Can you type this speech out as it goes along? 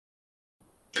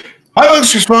Hi,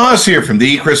 folks. Chris Voss here from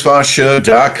the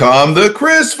ChrisVossShow.com, the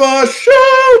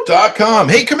ChrisVossShow.com.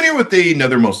 Hey, coming here with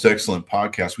another most excellent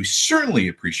podcast. We certainly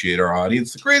appreciate our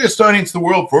audience, the greatest audience in the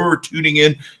world, for tuning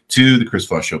in to the Chris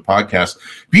Voss Show podcast.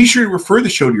 Be sure to refer the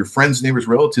show to your friends, neighbors,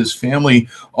 relatives, family,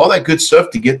 all that good stuff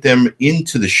to get them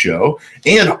into the show.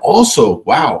 And also,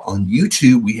 wow, on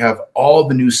YouTube, we have all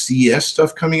the new CES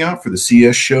stuff coming out for the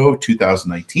CES Show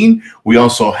 2019. We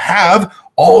also have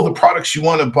all the products you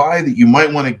want to buy that you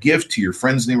might want to give to your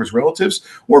friends, neighbors, relatives,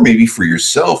 or maybe for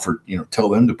yourself, or tell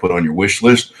them to put on your wish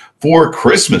list for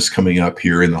Christmas coming up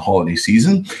here in the holiday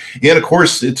season. And of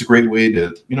course, it's a great way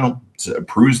to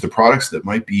peruse the products that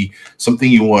might be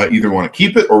something you either want to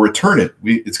keep it or return it.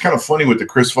 It's kind of funny with the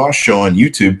Chris Voss Show on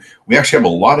YouTube. We actually have a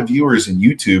lot of viewers in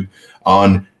YouTube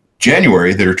on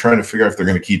January that are trying to figure out if they're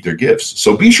going to keep their gifts.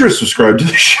 So be sure to subscribe to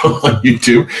the show on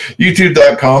YouTube,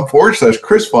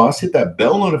 youtube.com/Chris Voss. Hit that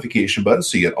bell notification button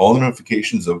so you get all the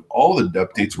notifications of all the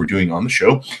updates we're doing on the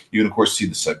show. You can, of course, see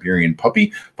the Siberian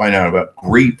puppy, find out about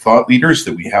great thought leaders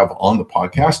that we have on the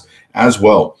podcast as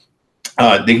well.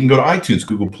 They can go to iTunes,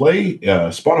 Google Play,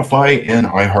 Spotify, and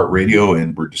iHeartRadio,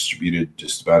 and we're distributed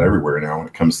just about everywhere now when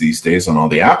it comes these days on all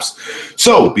the apps.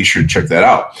 So be sure to check that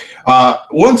out.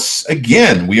 Once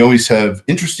again, we always have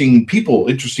interesting people,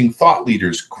 interesting thought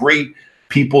leaders, great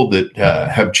people that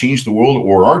have changed the world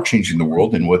or are changing the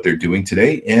world in what they're doing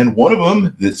today. And one of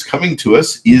them that's coming to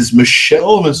us is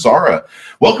Michelle Mazzara.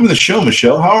 Welcome to the show,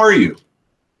 Michelle. How are you?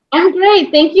 I'm great.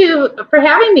 Thank you for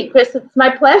having me, Chris. It's my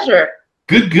pleasure.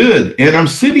 Good. And I'm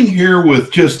sitting here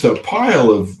with just a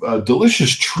pile of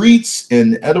delicious treats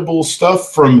and edible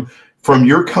stuff from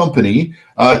your company.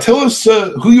 Tell us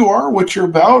who you are, what you're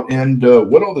about, and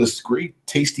what all this great,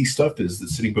 tasty stuff is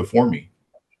that's sitting before me.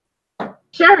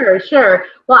 Sure.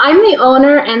 Well, I'm the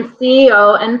owner and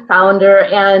CEO and founder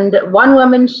and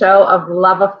one-woman show of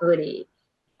Luvafoodie.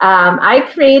 I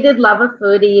created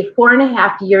Luvafoodie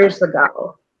 4.5 years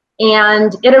ago.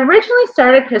 And it originally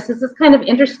started, Chris, this is kind of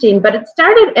interesting, but it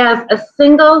started as a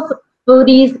singles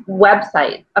foodies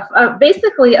website,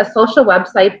 basically a social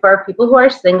website for people who are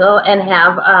single and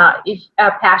have a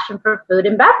passion for food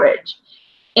and beverage.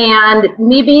 And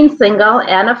me being single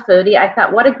and a foodie, I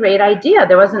thought, what a great idea.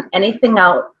 There wasn't anything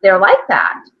out there like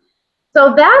that.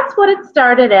 So that's what it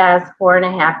started as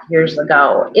 4.5 years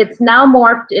ago. It's now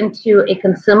morphed into a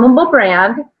consumable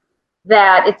brand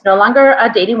that it's no longer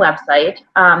a dating website.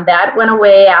 That went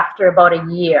away after about a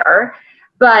year.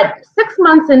 But 6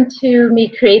 months into me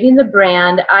creating the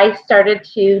brand, I started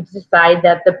to decide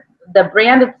that the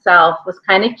brand itself was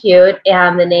kind of cute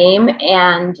and the name,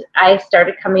 and I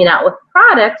started coming out with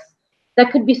products that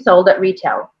could be sold at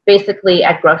retail, basically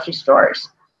at grocery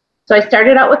stores. So I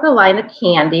started out with a line of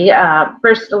candy.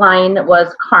 First line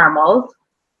was caramels.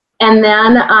 And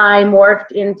then I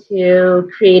morphed into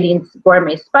creating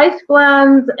gourmet spice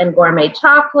blends and gourmet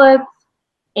chocolates.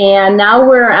 And now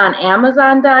we're on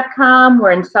Amazon.com.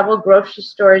 We're in several grocery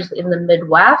stores in the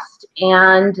Midwest.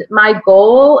 And my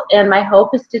goal and my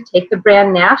hope is to take the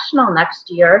brand national next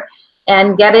year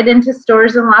and get it into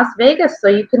stores in Las Vegas so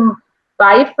you can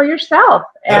buy it for yourself.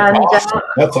 That's awesome.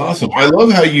 That's awesome. I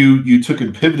love how you took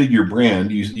and pivoted your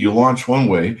brand. You launched one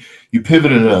way, you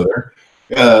pivoted another.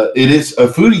 It is a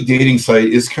foodie dating site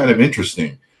is kind of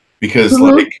interesting because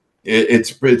like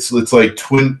it's like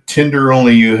Tinder,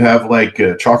 only you have like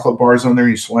chocolate bars on there.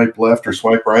 You swipe left or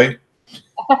swipe right.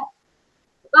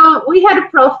 We had a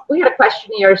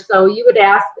questionnaire, so you would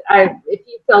ask if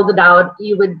you filled it out.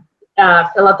 You would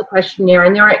fill out the questionnaire,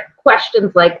 and there are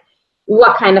questions like,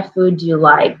 what kind of food do you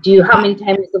like? How many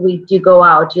times a week do you go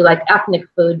out? Do you like ethnic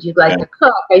food? Do you like to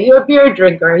cook? Are you a beer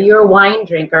drinker? Are you a wine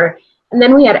drinker? And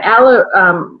then we had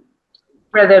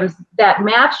algorithms that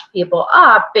matched people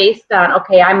up based on,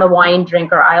 okay, I'm a wine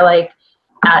drinker. I like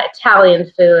Italian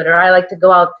food, or I like to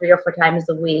go out 3 or 4 times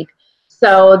a week.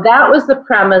 So that was the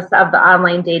premise of the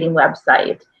online dating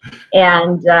website.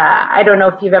 And I don't know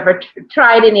if you've ever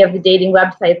tried any of the dating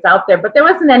websites out there, but there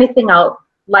wasn't anything out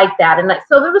like that. And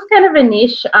so there was kind of a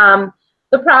niche.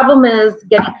 The problem is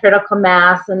getting critical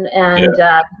mass and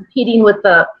competing with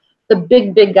the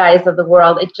big guys of the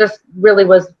world. It just really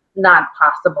was not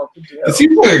possible to do. It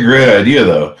seems like a great idea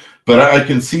though, but I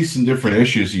can see some different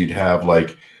issues you'd have.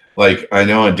 Like I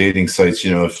know on dating sites,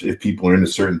 if people are into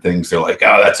certain things, they're like,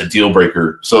 oh, that's a deal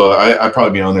breaker. So I'd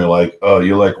probably be on there like, oh,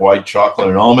 you like white chocolate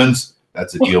and almonds?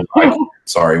 That's a deal breaker.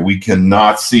 Sorry, we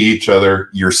cannot see each other.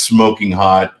 You're smoking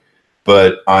hot,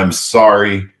 but I'm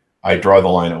sorry. I draw the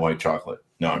line at white chocolate.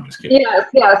 No, I'm just kidding. Yes.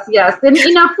 And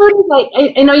food is like,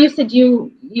 I know you said do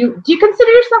you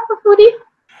consider yourself a foodie?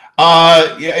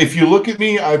 Yeah, if you look at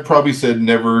me, I probably said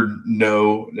never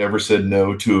said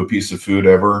no to a piece of food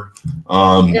ever.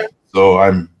 Yeah. So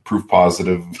I'm proof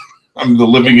positive. I'm the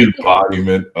living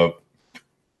embodiment of.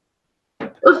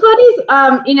 Well,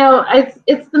 Foodie's,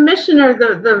 it's the mission or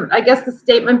the I guess the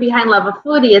statement behind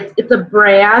Luvafoodie. It's a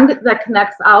brand that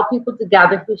connects all people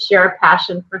together who share a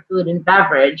passion for food and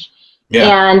beverage.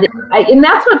 Yeah. And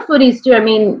that's what foodies do. I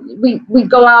mean, we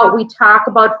go out, we talk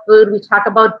about food, we talk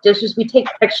about dishes, we take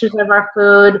pictures of our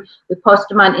food, we post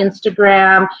them on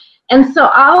Instagram. And so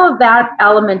all of that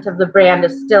element of the brand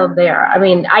is still there. I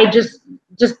mean, just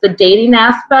the dating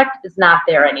aspect is not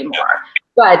there anymore.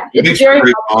 But It it's makes very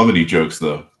great comedy jokes,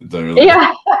 though.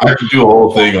 yeah. I have to do a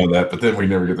whole thing on that, but then we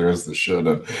never get the rest of the show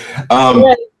done.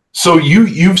 Right. So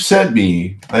you've sent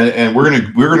me, and we're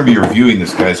gonna be reviewing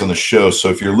this, guys, on the show. So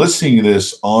if you're listening to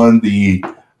this on the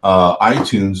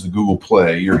iTunes, the Google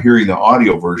Play, you're hearing the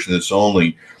audio version. It's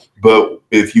only. But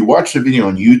if you watch the video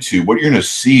on YouTube, what you're gonna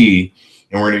see,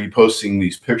 and we're gonna be posting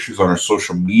these pictures on our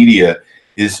social media,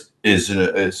 is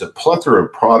a plethora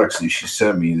of products that she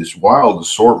sent me. This wild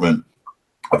assortment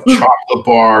of chocolate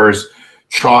bars,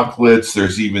 chocolates.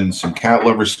 There's even some cat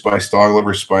liver spice, dog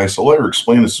liver spice. I'll let her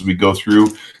explain this as we go through.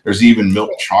 There's even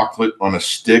milk chocolate on a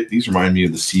stick. These remind me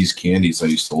of the See's candies I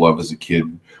used to love as a kid.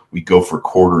 We'd go for a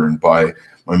quarter and buy.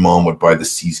 My mom would buy the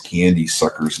See's candy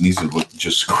suckers, and these would look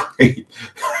just great.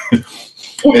 And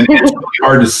it's really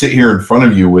hard to sit here in front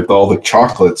of you with all the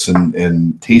chocolates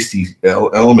and tasty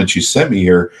elements you sent me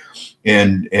here,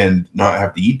 and not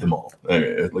have to eat them all.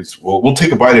 At least we'll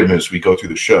take a bite of them as we go through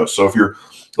the show. So if you're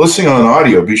listening on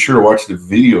audio, be sure to watch the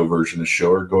video version of the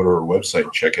show or go to our website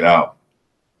and check it out.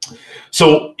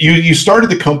 So you started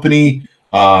the company.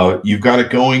 You've got it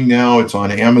going now. It's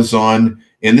on Amazon,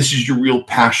 and this is your real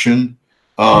passion.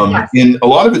 Yes. And a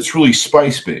lot of it's really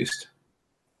spice based.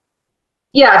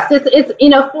 Yes,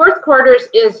 it's fourth quarters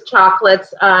is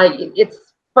chocolates. It's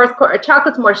fourth quarter.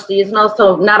 Chocolate's more seasonal,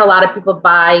 so not a lot of people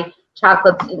buy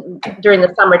chocolates during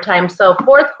the summertime. So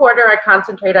fourth quarter, I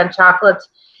concentrate on chocolates,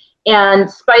 and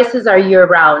spices are year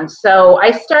round. So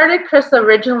I started, Chris,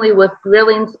 originally with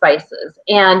grilling spices,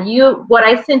 and what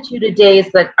I sent you today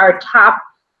is that our top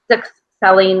 6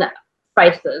 selling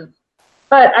spices.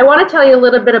 But I want to tell you a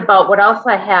little bit about what else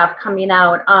I have coming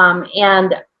out,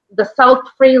 and the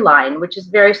salt-free line, which is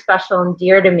very special and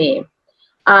dear to me.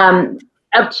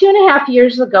 2.5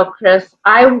 years ago, Chris,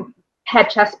 I had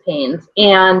chest pains,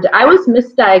 and I was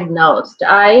misdiagnosed.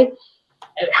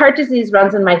 Heart disease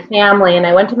runs in my family, and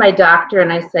I went to my doctor,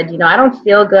 and I said, I don't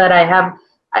feel good. I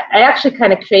actually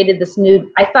kind of created this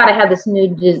I thought I had this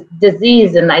new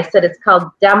disease, and I said it's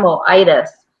called demoitis,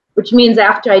 which means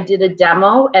after I did a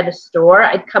demo at a store,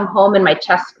 I'd come home and my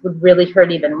chest would really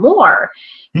hurt even more.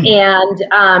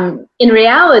 And in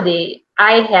reality,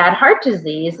 I had heart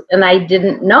disease, and I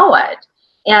didn't know it.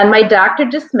 And my doctor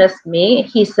dismissed me.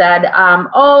 He said,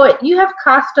 oh, you have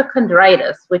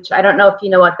costochondritis, which I don't know if you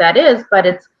know what that is, but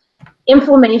it's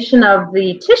inflammation of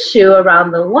the tissue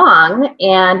around the lung.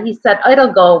 And he said, oh,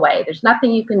 it'll go away. There's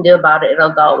nothing you can do about it.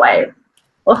 It'll go away.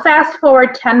 Well, fast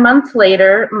forward 10 months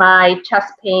later, my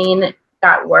chest pain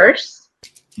got worse.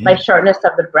 My shortness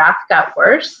of the breath got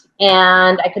worse,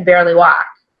 and I could barely walk.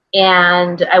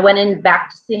 And I went in back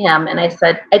to see him, and I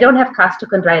said, I don't have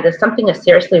costochondritis. Something is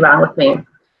seriously wrong with me.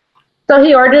 So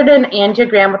he ordered an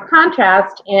angiogram with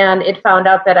contrast, and it found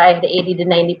out that I had 80 to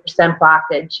 90%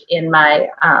 blockage in my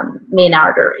main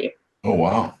artery. Oh,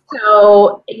 wow.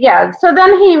 So, yeah. So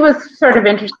then he was sort of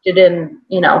interested in,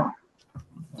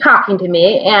 talking to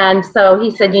me. And so he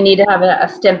said, you need to have a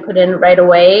stent put in right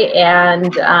away.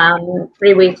 And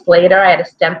 3 weeks later, I had a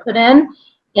stent put in.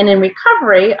 And in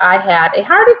recovery, I had a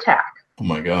heart attack. Oh,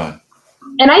 my God.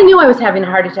 And I knew I was having a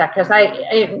heart attack because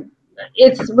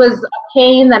it was a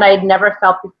pain that I'd never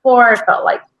felt before. I felt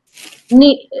like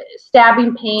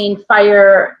stabbing pain,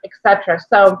 fire, etc.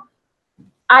 So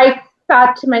I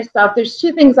thought to myself, there's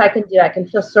 2 things I can do. I can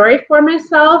feel sorry for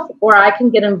myself, or I can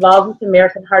get involved with the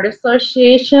American Heart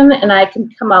Association, and I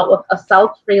can come out with a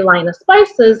salt-free line of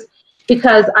spices,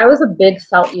 because I was a big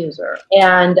salt user,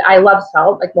 and I love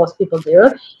salt like most people do.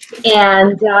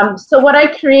 And so what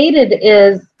I created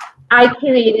is I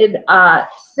created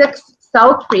 6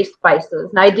 salt-free spices.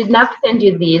 And I did not send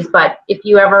you these, but if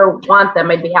you ever want them,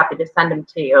 I'd be happy to send them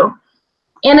to you.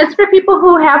 And it's for people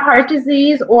who have heart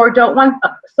disease or don't want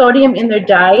sodium in their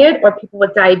diet, or people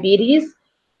with diabetes.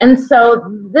 And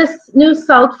so this new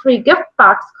salt-free gift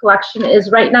box collection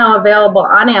is right now available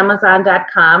on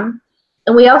Amazon.com.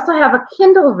 And we also have a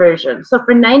Kindle version. So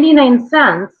for 99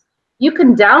 cents, you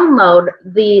can download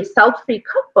the salt-free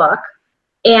cookbook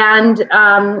and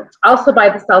also buy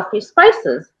the salt-free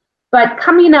spices. But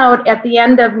coming out at the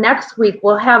end of next week,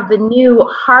 we'll have the new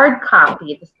hard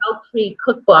copy, the Salt-Free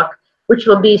Cookbook, which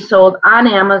will be sold on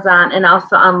Amazon and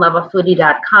also on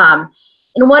Luvafoodie.com.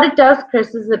 And what it does,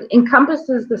 Chris, is it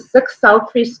encompasses the 6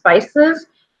 salt-free spices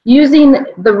using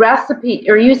the recipe,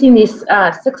 or using these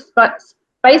 6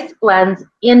 spice blends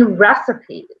in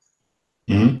recipes.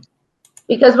 Mm-hmm.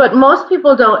 Because what most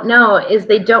people don't know is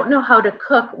they don't know how to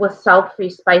cook with salt-free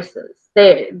spices.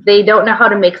 They don't know how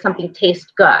to make something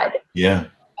taste good. Yeah.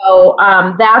 So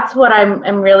that's what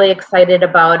I'm really excited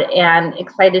about, and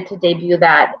excited to debut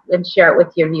that and share it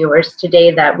with your viewers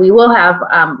today, that we will have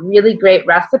really great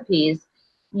recipes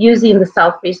using the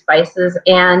salt-free spices,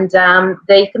 and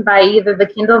they can buy either the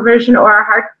Kindle version or a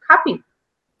hard copy.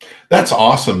 That's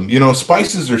awesome. You know,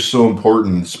 spices are so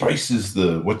important. Spice is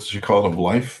the, what's you call it, of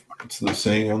life? What's the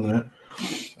saying on that?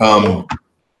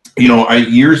 You know,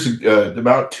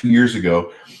 about 2 years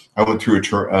ago, I went through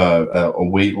a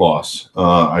weight loss.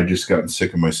 I just gotten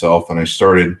sick of myself, and I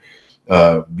started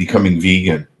becoming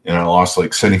vegan, and I lost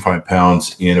like 75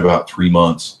 pounds in about 3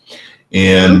 months.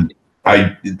 And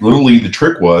I literally, the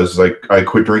trick was like, I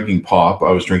quit drinking pop.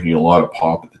 I was drinking a lot of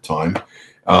pop at the time.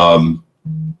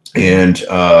 And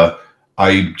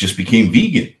I just became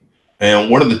vegan.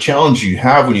 And one of the challenges you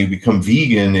have when you become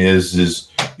vegan is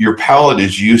your palate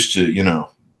is used to, you know,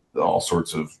 all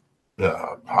sorts of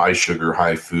high sugar,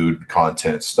 high food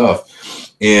content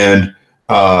stuff. And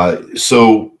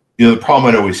so, you know, the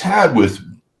problem I'd always had with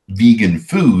vegan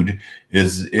food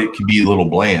is it can be a little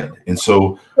bland. And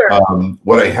so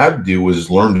what I had to do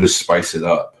was learn to spice it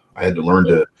up. I had to learn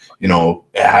to, you know,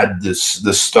 add this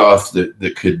stuff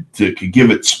that could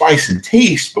give it spice and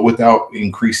taste, but without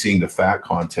increasing the fat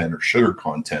content or sugar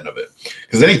content of it.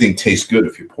 Because anything tastes good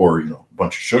if you pour, you know, a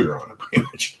bunch of sugar on it, pretty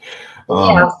much.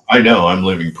 I know, I'm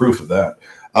living proof of that.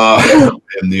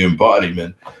 And the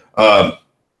embodiment.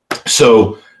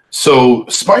 So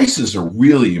spices are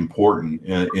really important.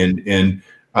 And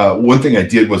one thing I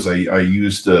did was I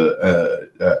used a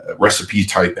recipe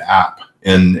type app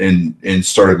and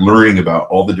started learning about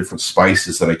all the different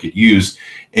spices that I could use.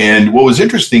 And what was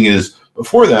interesting is,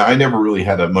 before that, I never really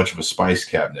had much of a spice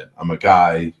cabinet. I'm a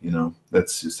guy, you know,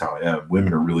 that's just how I am.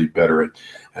 Women are really better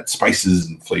at spices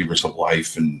and flavors of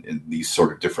life and these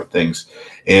sort of different things.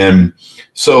 And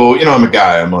so, you know, I'm a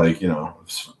guy. I'm like, you know,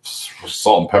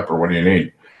 salt and pepper, what do you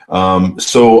need?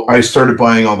 So I started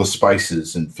buying all the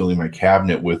spices and filling my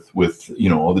cabinet with you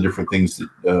know, all the different things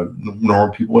that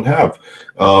normal people would have.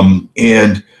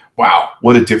 And wow,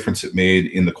 what a difference it made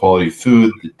in the quality of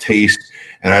food, the taste.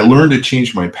 And I learned to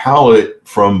change my palate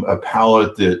from a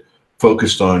palate that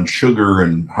focused on sugar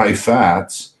and high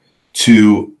fats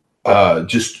to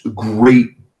just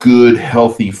great, good,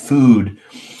 healthy food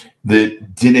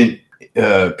that didn't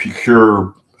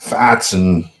procure fats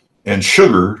and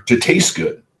sugar to taste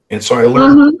good. And so I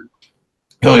learned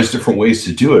all these different ways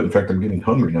to do it. In fact, I'm getting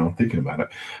hungry now thinking about it.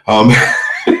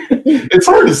 It's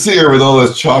hard to see here with all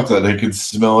this chocolate. I can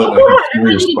smell it. I can smell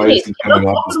your spices coming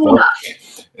off the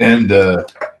stuff.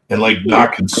 And like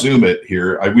not consume it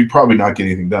here. We'd probably not get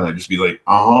anything done. I'd just be like,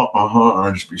 and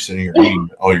I'd just be sitting here eating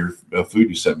all your food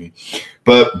you sent me.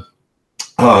 But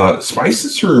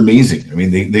spices are amazing. I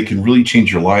mean, they can really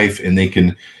change your life, and they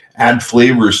can add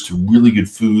flavors to really good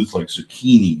foods like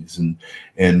zucchinis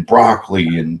and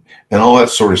broccoli and all that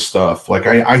sort of stuff. Like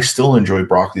I still enjoy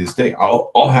broccoli this day.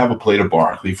 I'll have a plate of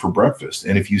broccoli for breakfast,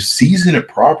 and if you season it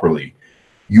properly,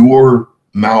 your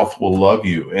mouth will love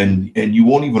you, and you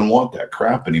won't even want that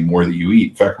crap anymore that you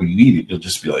eat. In fact, when you eat it, you'll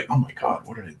just be like, oh my God,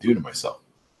 what did I do to myself?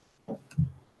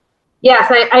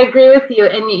 Yes, I agree with you,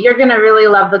 and you're going to really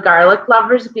love the garlic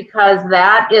lovers, because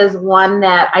that is one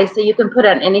that I say you can put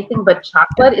on anything but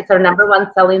chocolate. It's our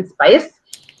 #1 selling spice.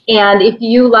 And if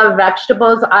you love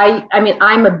vegetables, I mean,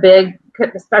 I'm a big,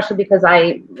 especially because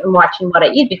I am watching what I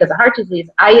eat because of heart disease,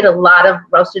 I eat a lot of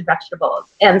roasted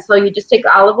vegetables. And so you just take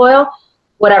olive oil,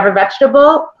 whatever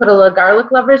vegetable, put a little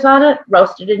garlic lovers on it,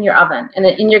 roast it in your oven,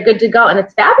 and you're good to go, and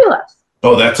it's fabulous.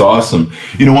 Oh, that's awesome.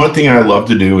 You know, one thing I love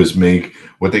to do is make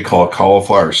what they call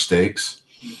cauliflower steaks.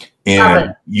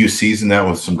 And you season that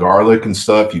with some garlic and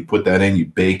stuff. You put that in, you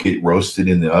bake it, roast it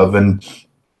in the oven.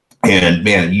 And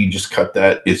man, you just cut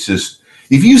that. It's just,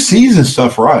 if you season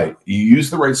stuff right, you use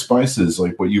the right spices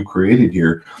like what you created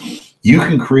here, you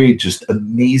can create just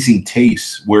amazing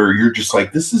tastes where you're just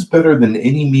like, this is better than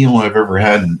any meal I've ever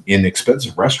had in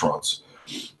expensive restaurants.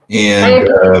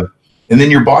 And then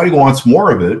your body wants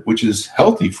more of it, which is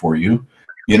healthy for you,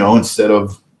 you know, instead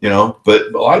of, you know,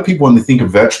 but a lot of people, when they think of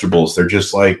vegetables, they're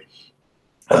just like,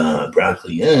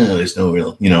 broccoli, there's no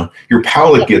real, you know, your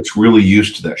palate gets really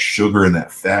used to that sugar and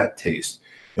that fat taste.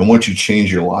 And once you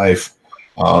change your life,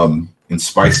 and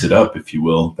spice it up, if you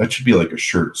will. That should be like a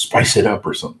shirt. Spice it up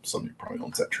or something. Somebody probably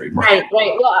owns that trademark. Right.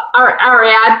 Well, our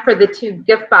ad for the 2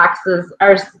 gift boxes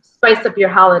are spice up your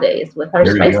holidays with our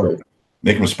spices.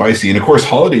 Make them spicy, and of course,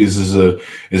 holidays is a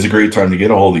great time to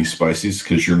get all these spices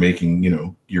because you're making,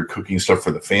 you're cooking stuff for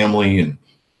the family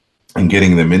and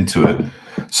getting them into it.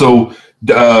 So,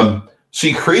 so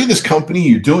you created this company.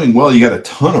 You're doing well. You got a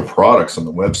ton of products on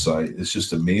the website. It's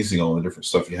just amazing all the different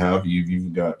stuff you have. You've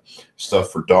even got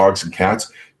stuff for dogs and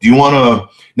cats. Do you want to?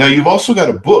 Now you've also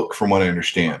got a book, from what I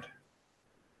understand.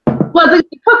 Well, the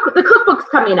cookbook's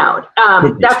coming out.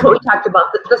 That's what we talked about.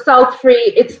 The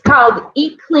salt-free. It's called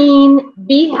Eat Clean,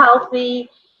 Be Healthy,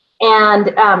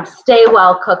 and Stay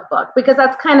Well Cookbook, because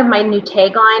that's kind of my new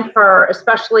tagline for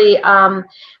especially.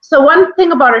 So one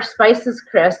thing about our spices,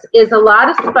 Chris, is a lot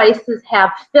of spices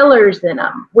have fillers in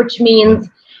them, which means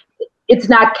it's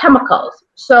not chemicals.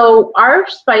 So our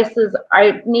spices,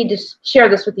 I need to share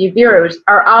this with you viewers,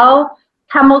 are all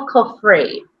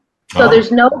chemical-free. So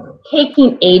there's no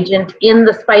caking agent in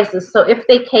the spices. So if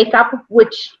they cake up,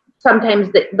 which sometimes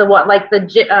the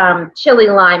chili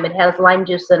lime, it has lime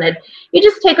juice in it, you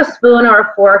just take a spoon or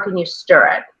a fork and you stir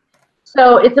it.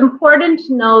 So it's important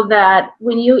to know that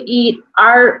when you eat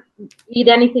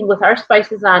anything with our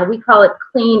spices on, we call it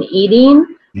clean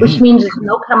eating, which means there's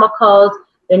no chemicals,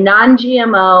 they're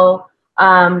non-GMO,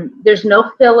 there's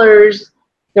no fillers,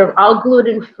 they're all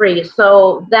gluten-free.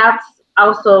 So that's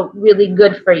also really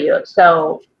good for you.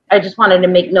 So I just wanted to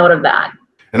make note of that.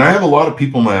 And I have a lot of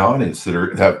people in my audience that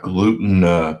have gluten.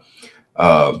 That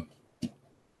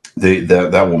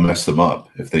will mess them up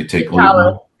if they take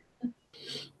gluten.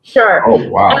 Sure. Oh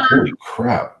wow! Holy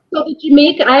crap! So the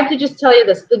Jamaican, I have to just tell you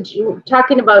this.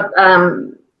 Talking about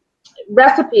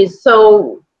recipes.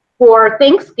 So for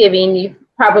Thanksgiving, you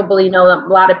probably know that a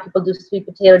lot of people do sweet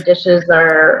potato dishes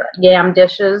or yam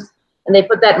dishes, and they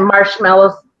put that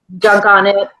marshmallow junk on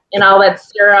it and all that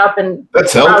syrup, and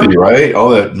that's healthy, right? All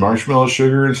that marshmallow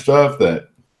sugar and stuff.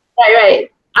 Right.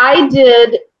 I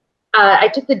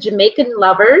took the Jamaican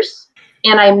lovers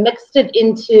and I mixed it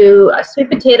into sweet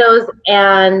potatoes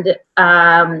and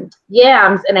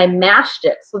yams, and I mashed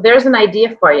it. So there's an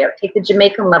idea for you. Take the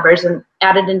Jamaican lovers and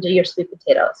add it into your sweet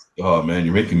potatoes. Oh man,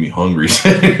 you're making me hungry. This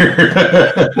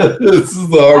is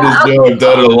the hardest show I've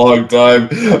done in a long time.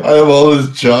 I have all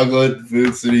this chocolate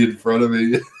food sitting in front of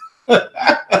me.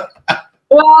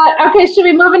 Well, okay, should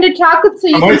we move into chocolate? So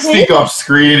you I might sneak off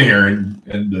screen here and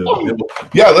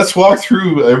yeah, let's walk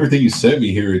through everything you sent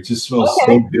me here. It just smells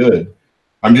so good.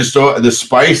 I'm just the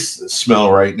spice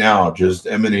smell right now, just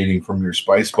emanating from your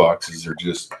spice boxes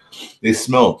they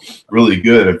smell really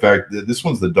good. In fact, this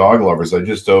one's the dog lovers. I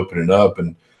just opened it up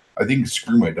and I think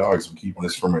screw my dogs. I'm keeping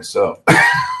this for myself.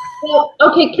 Well,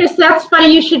 okay, Chris, that's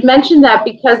funny you should mention that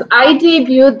because I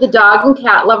debuted the dog and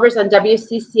cat lovers on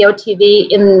WCCO TV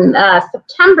in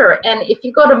September. And if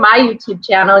you go to my YouTube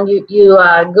channel and you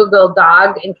Google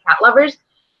dog and cat lovers,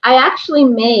 I actually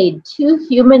made 2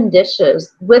 human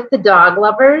dishes with the dog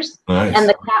lovers and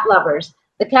the cat lovers.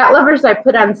 The cat lovers I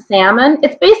put on salmon.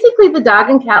 It's basically the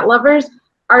dog and cat lovers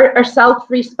are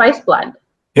salt-free spice blend.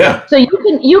 Yeah. So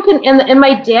you can and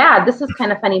my dad, this is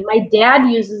kind of funny. My dad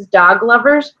uses dog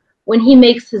lovers when he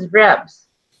makes his ribs.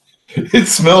 It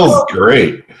smells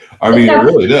great. I mean, it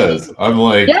really does. I'm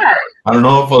like, I don't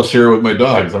know if I'll share it with my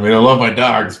dogs. I mean, I love my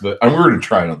dogs, but I'm going to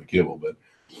try it on the kibble. But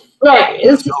right,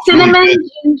 it's cinnamon, really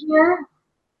ginger,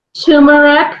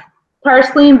 turmeric,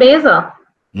 parsley, and basil.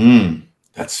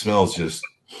 That smells just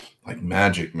like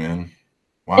magic, man.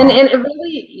 Wow. And it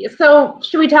really. So,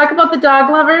 should we talk about the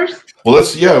dog lovers? Well,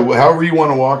 however you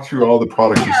want to walk through all the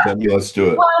products you sent me, let's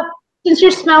do it. Well, since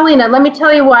you're smelling it, let me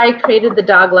tell you why I created the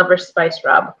dog lover spice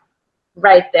rub.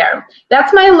 Right there.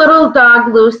 That's my little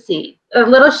dog, Lucy. A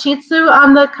little Shih Tzu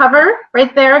on the cover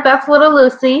right there. That's little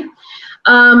Lucy.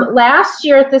 Last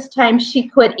year at this time, she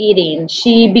quit eating.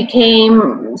 She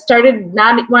started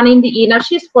not wanting to eat. Now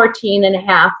she's 14 and a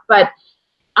half, but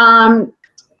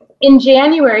in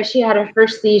January, she had her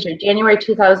first seizure, January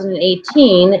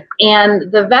 2018,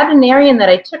 and the veterinarian that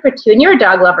I took her to, and you're a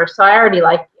dog lover, so I already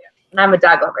like you, and I'm a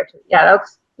dog lover too. Yeah, that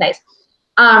looks nice.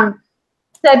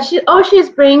 Said she's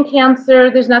brain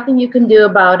cancer. There's nothing you can do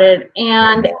about it.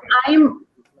 And I'm,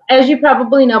 as you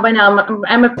probably know by now,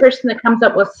 I'm a person that comes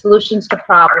up with solutions to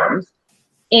problems.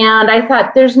 And I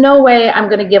thought, there's no way I'm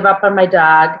going to give up on my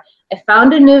dog. I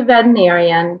found a new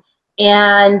veterinarian,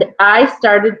 and I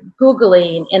started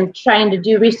Googling and trying to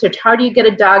do research. How do you get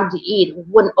a dog to eat?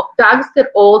 When dogs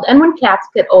get old and when cats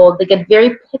get old, they get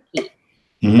very picky.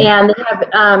 And they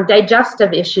have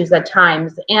digestive issues at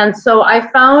times. And so I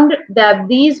found that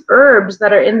these herbs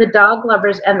that are in the dog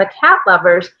lovers and the cat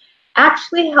lovers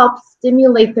actually help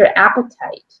stimulate their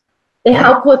appetite. They Right.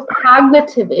 help with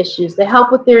cognitive issues. They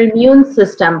help with their immune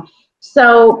system.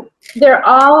 So they're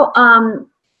all,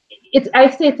 I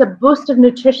say it's a boost of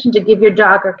nutrition to give your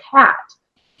dog or cat.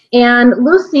 And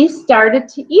Lucy started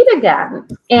to eat again.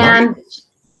 And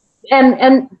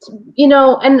you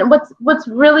know, and what's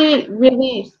really,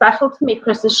 really special to me,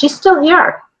 Chris, is she's still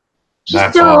here. She's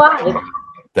That's still awesome. alive.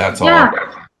 That's Yeah. awesome.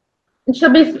 And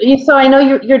she'll be, so I know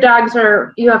your dogs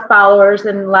you have followers,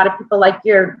 and a lot of people like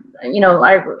are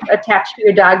attached to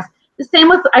your dogs. The same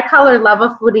with, I call her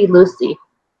Luvafoodie Lucy.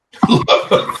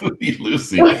 Luvafoodie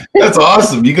Lucy. That's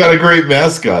awesome. You got a great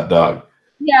mascot dog.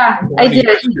 Yeah, I do.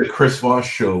 The Chris Voss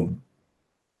show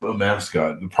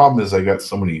mascot. The problem is I got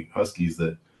so many huskies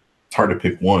that it's hard to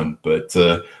pick one, but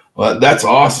that's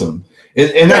awesome.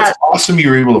 And that's awesome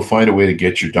you're able to find a way to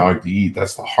get your dog to eat.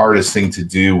 That's the hardest thing to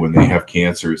do when they have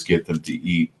cancer, is get them to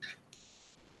eat.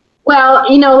 Well,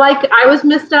 you know, like I was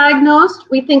misdiagnosed.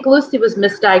 We think Lucy was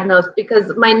misdiagnosed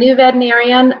because my new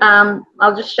veterinarian,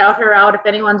 I'll just shout her out if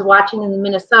anyone's watching in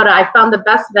Minnesota. I found the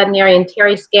best veterinarian,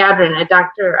 Terry Skadron, at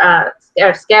Dr.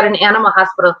 Skadron Animal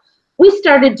Hospital. We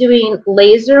started doing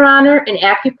laser on her and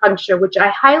acupuncture, which I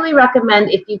highly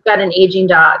recommend if you've got an aging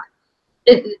dog.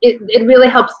 It really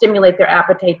helps stimulate their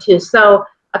appetite too. So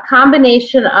a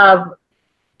combination of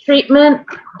treatment,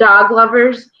 dog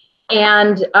lovers,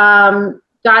 and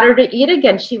got her to eat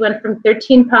again. She went from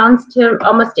 13 pounds to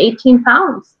almost 18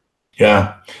 pounds.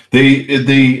 Yeah,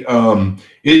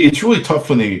 it's really tough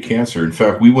when they get cancer. In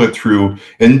fact, we went through,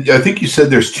 and I think you said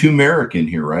there's turmeric in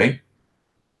here, right?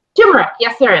 Turmeric,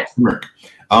 yes, there is. Turmeric.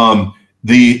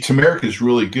 The turmeric is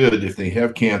really good if they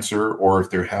have cancer or if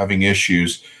they're having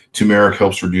issues. Turmeric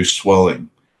helps reduce swelling.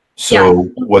 So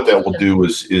what that will do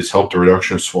is help the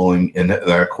reduction of swelling, and that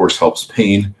of course helps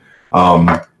pain.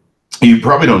 You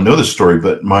probably don't know this story,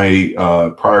 but my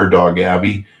prior dog,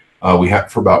 Abby, we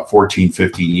had for about 14,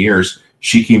 15 years.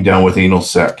 She came down with anal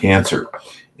sac cancer,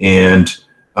 and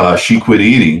she quit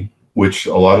eating, which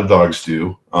a lot of dogs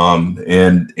do.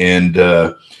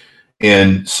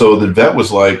 And so the vet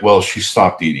was like, well, she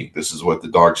stopped eating. This is what the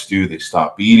dogs do. They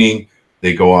stop eating.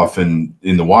 They go off in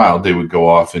the wild. They would go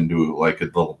off and do like a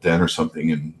little den or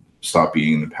something and stop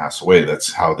eating and pass away.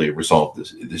 That's how they resolved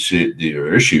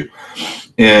the issue.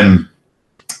 And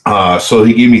so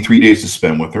he gave me 3 days to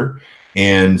spend with her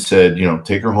and said, you know,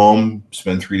 take her home,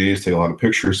 spend 3 days, take a lot of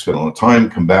pictures, spend a lot of time,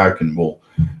 come back, and we'll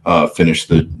finish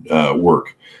the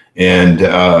work. And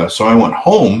so I went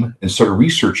home and started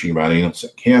researching about anal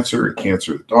sac cancer and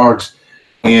cancer of dogs,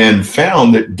 and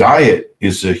found that diet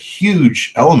is a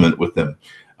huge element with them.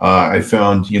 I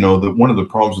found, you know, that one of the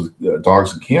problems with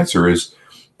dogs and cancer is,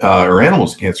 or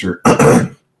animals and cancer,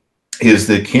 is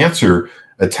that cancer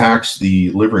attacks the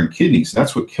liver and kidneys.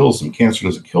 That's what kills them. Cancer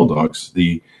doesn't kill dogs.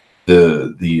 The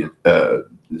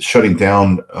shutting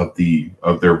down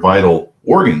of their vital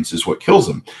organs is what kills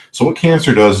them. So what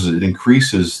cancer does is it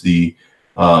increases the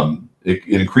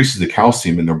increases the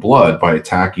calcium in their blood by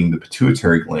attacking the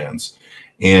pituitary glands.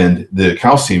 And the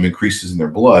calcium increases in their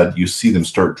blood. You see them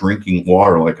start drinking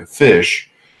water like a fish,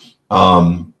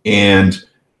 and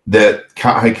that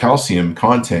high calcium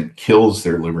content kills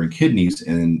their liver and kidneys,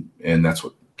 and that's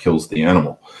what kills the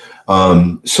animal.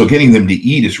 So getting them to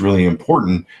eat is really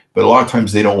important, but a lot of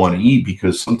times they don't want to eat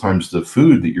because sometimes the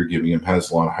food that you're giving them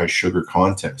has a lot of high sugar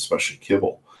content, especially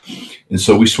kibble. And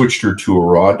so we switched her to a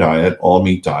raw diet, all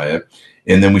meat diet,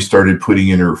 and then we started putting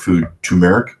in her food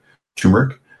turmeric,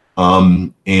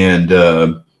 and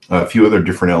a few other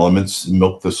different elements,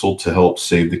 milk thistle to help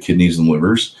save the kidneys and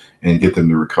livers and get them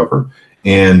to recover.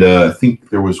 And I think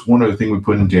there was one other thing we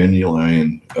put in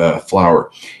dandelion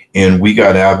flour. And we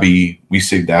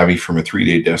saved Abby from a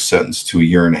 3-day death sentence to a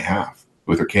 1.5 years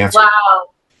with her cancer. Wow.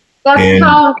 That's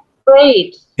so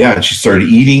great. Yeah, and she started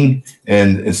eating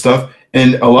and stuff.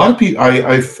 And a lot of people,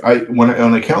 when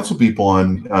I counsel people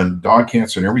on dog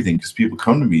cancer and everything, because people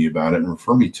come to me about it and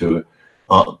refer me to it,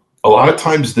 a lot of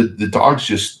times the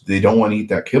dogs they don't want to eat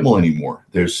that kibble anymore.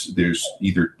 There's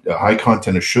either a high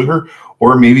content of sugar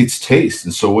or maybe it's taste.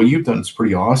 And so what you've done is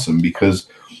pretty awesome, because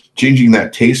changing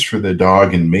that taste for the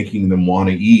dog and making them want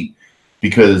to eat,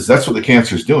 because that's what the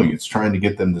cancer is doing. It's trying to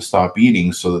get them to stop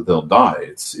eating so that they'll die.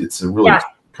 It's a really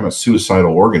kind of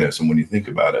suicidal organism when you think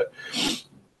about it.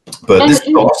 But this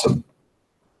is awesome.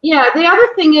 Yeah, the other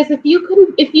thing is if you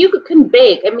can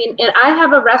bake. I mean, and I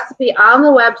have a recipe on the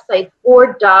website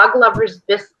for dog lovers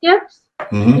biscuits.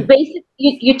 Mm-hmm.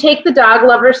 You take the dog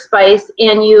lover spice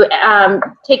and you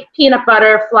take peanut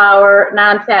butter, flour,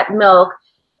 non-fat milk,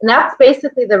 and that's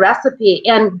basically the recipe.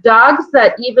 And dogs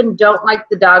that even don't like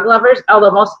the dog lovers, although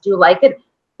most do like it,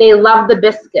 they love the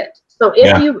biscuit. So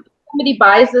if you somebody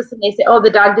buys this and they say, oh, the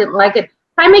dog didn't like it,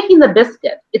 try making the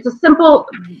biscuit. It's a simple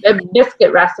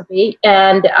biscuit recipe,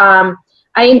 and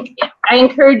I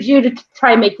encourage you to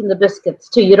try making the biscuits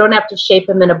too. You don't have to shape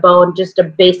them in a bowl, just a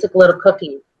basic little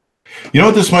cookie. You know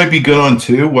what this might be good on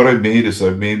too? What I've made is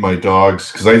I've made my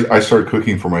dogs, because I started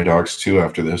cooking for my dogs too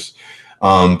after this.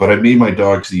 But I made my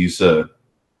dogs these the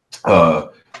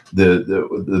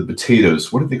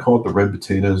potatoes. What do they call it? The red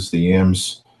potatoes, the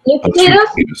yams. Sweet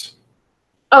potatoes?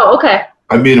 Oh, okay.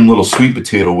 I made them little sweet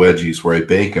potato wedgies where I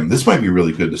bake them. This might be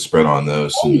really good to spread on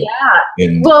those. Oh,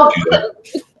 yeah. Well,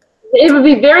 it would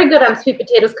be very good on sweet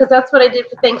potatoes because that's what I did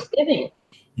for Thanksgiving.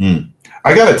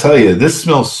 I got to tell you, this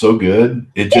smells so good.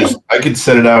 I could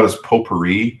set it out as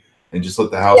potpourri and just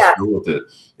let the house fill with it.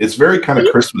 It's very kind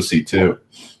of Christmassy too.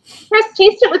 Chris,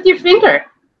 taste it with your finger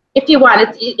if you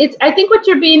want. It's. I think what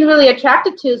you're being really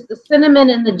attracted to is the cinnamon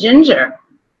and the ginger.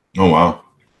 Oh, wow.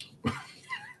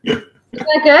 Is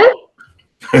that good?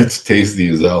 It's tasty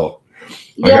as hell.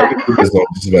 Yeah. I could put this on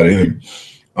just about anything.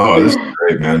 Oh, this is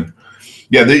great, man.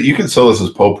 Yeah, you can sell this as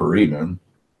potpourri, man.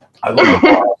 I'd love the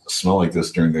whole house to smell like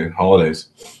this during the holidays,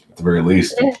 at the very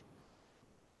least.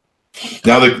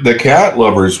 Now, the cat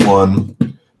lovers one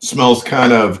smells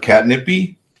kind of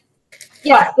catnipy.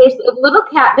 Yes, there's a little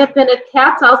catnip in it.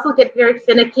 Cats also get very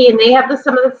finicky, and they have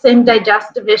some of the same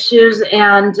digestive issues.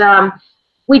 And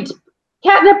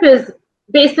catnip is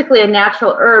basically a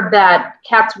natural herb that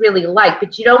cats really like,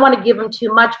 but you don't want to give them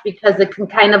too much because it can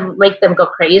kind of make them go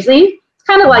crazy. It's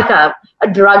kind of like a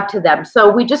drug to them. So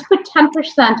we just put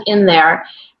 10% in there,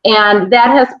 and that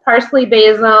has parsley,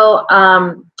 basil,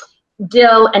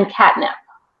 dill, and catnip.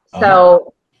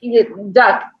 So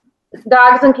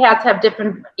dogs and cats have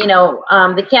different, they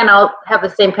can't all have the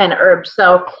same kind of herbs.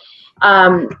 So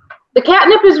the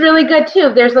catnip is really good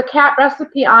too. There's a cat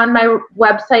recipe on my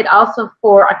website also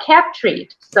for a cat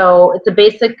treat. So it's a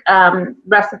basic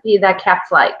recipe that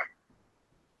cats like.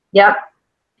 Yep.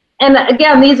 And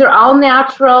again, these are all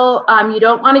natural. You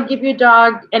don't want to give your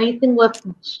dog anything with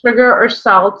sugar or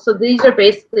salt. So these are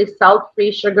basically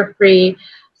salt-free, sugar-free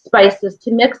spices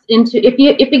to mix into. If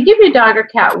you give your dog or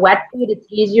cat wet food, it's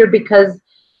easier because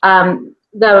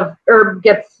the herb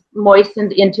gets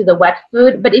moistened into the wet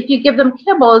food. But if you give them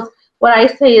kibbles, what I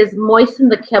say is moisten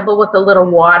the kibble with a little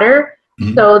water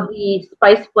so the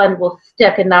spice blend will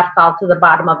stick and not fall to the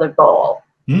bottom of the bowl.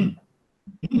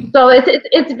 So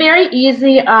it's very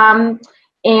easy, and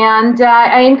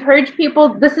I encourage people.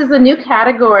 This is a new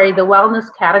category, the wellness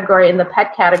category and the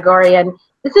pet category, and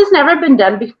this has never been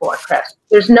done before, Chris.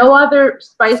 There's no other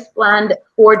spice blend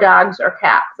for dogs or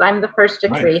cats. I'm the first to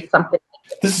create something.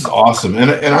 This is awesome, and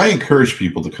I encourage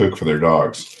people to cook for their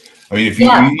dogs. I mean,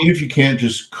 even if you can't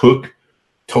just cook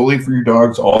totally for your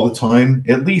dogs all the time,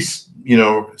 at least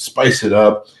spice it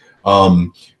up.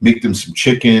 Make them some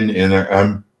chicken,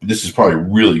 and this is probably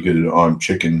really good on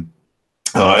chicken.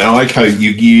 And I like how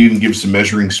you even give some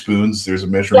measuring spoons. There's a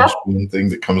measuring spoon thing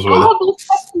that comes with it. I have those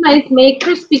customized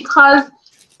makers because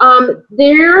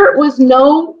there was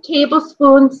no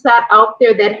tablespoon set out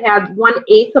there that had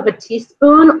 1/8 of a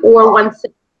teaspoon or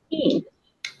 1/16.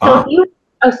 So if you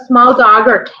have a small dog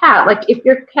or cat, like if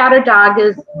your cat or dog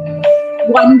is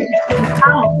 1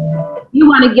 pound, you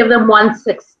want to give them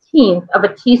 1/16 of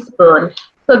a teaspoon.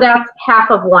 So that's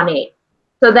half of 1/8.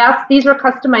 So these are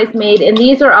customized made, and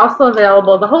these are also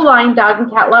available. The whole line, dog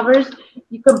and cat lovers,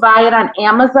 you can buy it on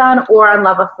Amazon or on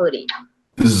Luvafoodie.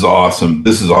 This is awesome.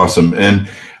 This is awesome. And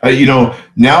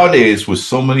nowadays with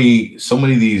so many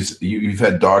of these, you've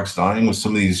had dogs dying with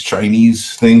some of these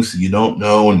Chinese things that you don't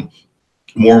know, and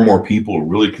more people are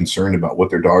really concerned about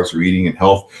what their dogs are eating and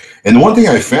health. And the one thing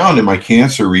I found in my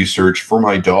cancer research for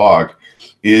my dog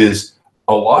is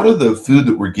a lot of the food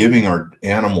that we're giving our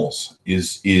animals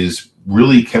is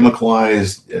really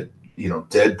chemicalized,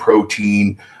 dead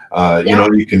protein.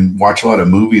 You can watch a lot of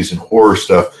movies and horror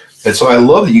stuff. And so I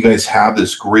love that you guys have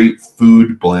this great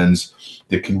food blends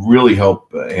that can really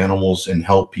help animals and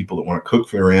help people that want to cook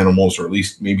for their animals, or at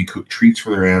least maybe cook treats for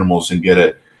their animals and get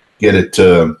it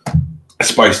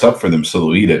spiced up for them so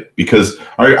they'll eat it. Because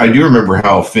I do remember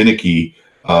how finicky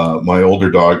my older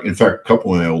dog, in fact, a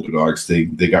couple of my older dogs, they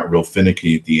got real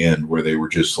finicky at the end, where they were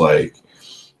just like,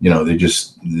 they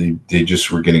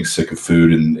just were getting sick of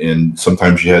food, and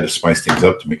sometimes you had to spice things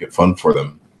up to make it fun for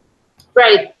them.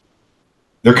 Right.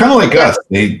 They're kind of like us.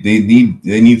 They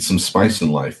need some spice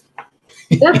in life.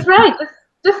 That's right.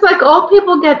 Just like old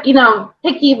people get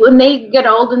picky when they get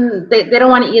old, and they don't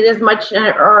want to eat as much,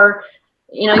 or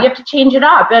you have to change it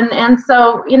up. And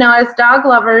so as dog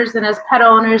lovers and as pet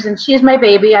owners, and she's my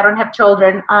baby. I don't have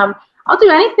children. I'll do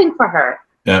anything for her.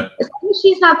 Yeah. As long as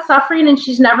she's not suffering and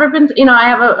she's never been, I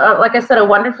have like I said, a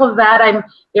wonderful vet. I'm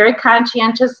very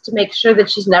conscientious to make sure that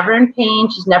she's never in pain.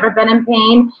 She's never been in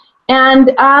pain,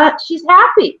 and she's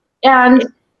happy. And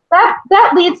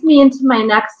that leads me into my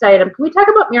next item. Can we talk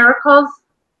about miracles?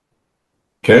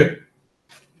 Okay.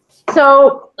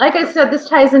 So, like I said, this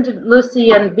ties into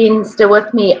Lucy and being still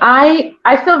with me. I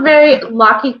feel very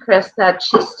lucky, Chris, that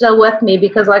she's still with me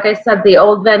because, like I said, the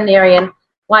old veterinarian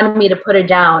wanted me to put her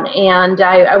down, and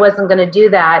I wasn't going to do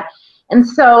that. And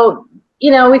so,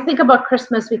 we think about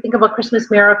Christmas, we think about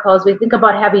Christmas miracles, we think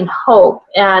about having hope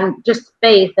and just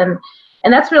faith, and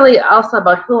that's really also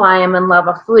about who I am and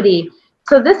Luvafoodie.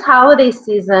 So this holiday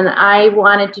season, I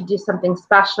wanted to do something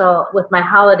special with my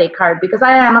holiday card because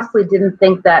I honestly didn't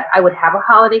think that I would have a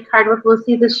holiday card with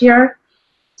Lucy this year.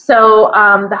 So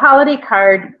the holiday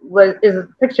card is a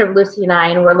picture of Lucy and I,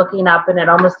 and we're looking up, and it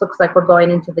almost looks like we're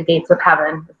going into the gates of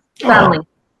heaven. Suddenly,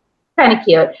 kind of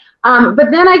cute.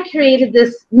 But then I created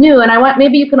this new, and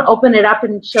maybe you can open it up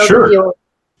and show the viewers.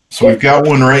 So we've got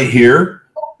one right here.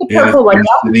 The purple one.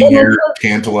 Sitting here,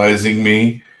 tantalizing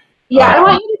me. Yeah, I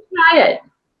want you to try it.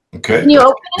 Okay. Can you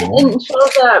open it and show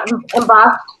the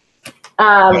embossed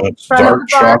front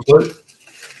dark of the bar? Chocolate.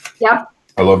 Yep.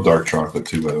 I love dark chocolate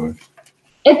too, by the way.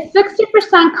 It's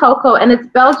 60% cocoa, and it's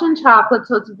Belgian chocolate,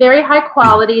 so it's very high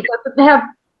quality. It doesn't have,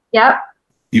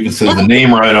 Even says the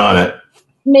name right on it.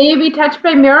 May you be touched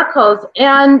by miracles.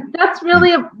 And that's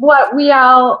really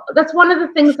that's one of the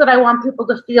things that I want people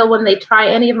to feel when they try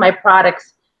any of my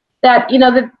products, that,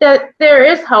 that there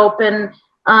is hope, and,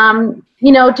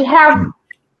 to have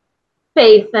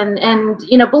faith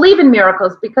and believe in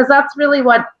miracles, because that's really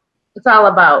what it's all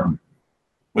about.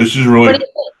 This is really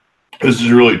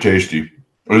tasty.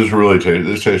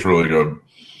 This tastes really good.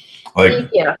 Thank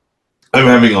you. I'm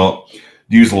having to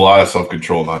use a lot of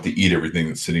self-control not to eat everything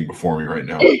that's sitting before me right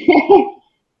now.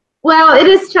 Well, it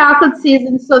is chocolate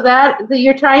season, so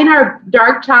you're trying our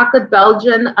dark chocolate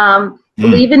Belgian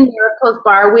Believe in Miracles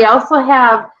bar. We also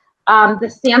have the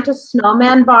Santa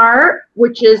Snowman bar,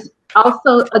 which is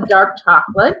also a dark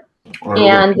chocolate.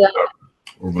 And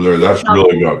over there, that's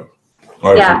really good.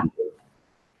 Yeah.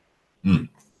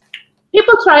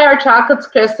 People try our chocolates,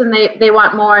 Chris, and they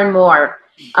want more and more.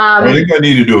 I think I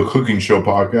need to do a cooking show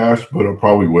podcast, but I'll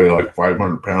probably weigh like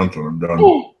 500 pounds when I'm done.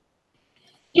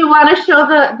 You want to show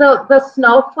the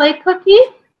snowflake cookie?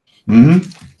 Mm-hmm.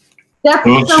 Let's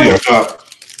see. I've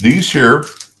got these here,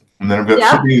 and then I've got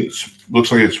something that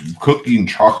looks like it's cookie and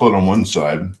chocolate on one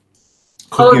side,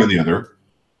 cookie on the other.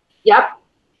 Yep.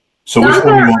 So which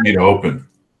one do you want me to open?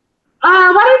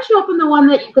 Why don't you open the one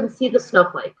that you can see the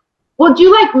snowflake? Well, do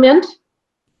you like mint?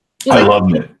 I love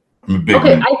mint. I'm a big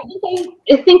mint.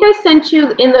 I think I sent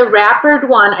you in the wrappered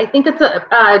one. I think it's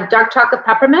a dark chocolate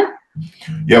peppermint.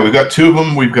 Yeah, we've got two of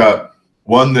them. We've got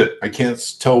one that I can't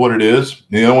tell what it is.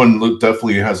 The other one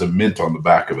definitely has a mint on the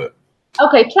back of it.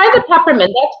 Okay, try the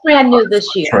peppermint. That's brand new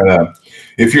this year. Try that.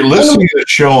 If you're listening to the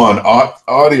show on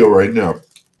audio right now,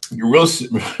 you're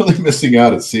really missing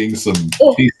out at seeing some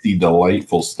tasty,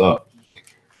 delightful stuff.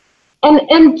 And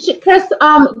Chris,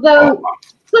 the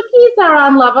cookies are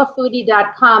on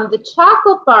Luvafoodie.com. The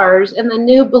chocolate bars and the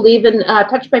new Believe in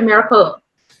Touched by Miracle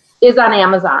is on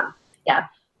Amazon. Yeah.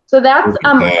 So that's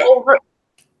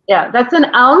that's an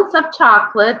ounce of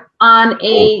chocolate on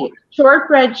a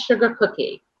shortbread sugar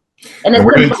cookie. And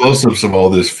we're doing close-ups of all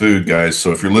this food, guys.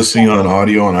 So if you're listening on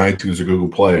audio on iTunes or Google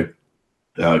Play,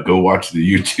 go watch the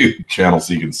YouTube channel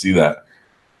so you can see that.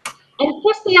 And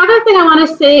Chris, the other thing I want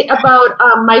to say about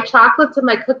my chocolates and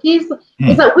my cookies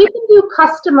is that we can do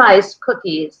customized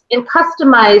cookies and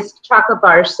customized chocolate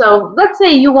bars. So let's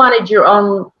say you wanted your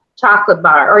own chocolate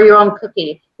bar or your own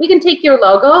cookie. We can take your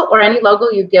logo or any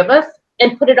logo you give us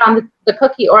and put it on the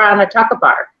cookie or on a chocolate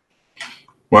bar.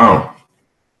 Wow.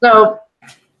 So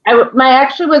I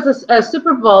actually was a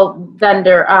Super Bowl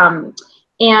vendor, and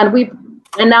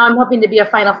now I'm hoping to be a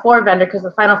Final Four vendor because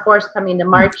the Final Four is coming to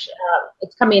March.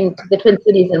 It's coming to the Twin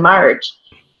Cities in March.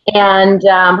 And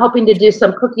I'm hoping to do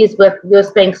some cookies with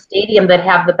US Bank Stadium that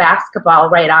have the basketball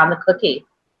right on the cookie.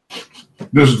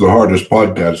 This is the hardest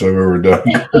podcast I've ever done.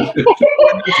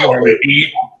 Just want to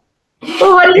eat.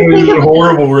 Well, what do you think? It's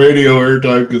horrible radio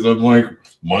airtime because I'm like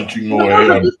munching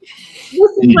away. This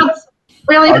is what's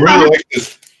really fun.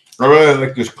 I really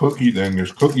like this cookie thing.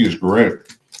 This cookie is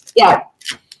great. Yeah.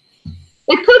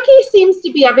 The cookie seems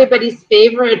to be everybody's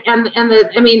favorite,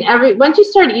 once you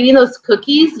start eating those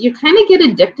cookies, you kind of get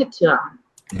addicted to them.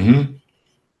 Mm-hmm.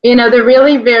 They're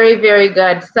really very, very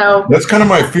good. So that's kind of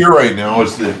my fear right now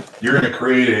is that you're going to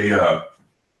create a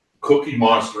cookie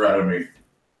monster out of me.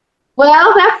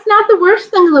 Well, that's not the worst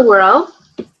thing in the world.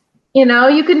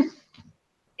 You can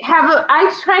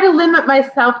I try to limit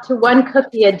myself to one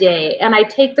cookie a day, and I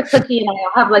take the cookie and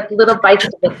I'll have like little bites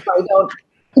of it so I don't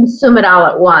consume it all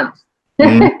at once.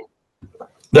 Mm-hmm.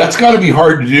 That's got to be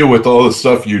hard to do with all the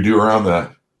stuff you do around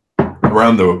the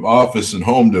office and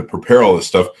home to prepare all this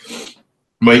stuff.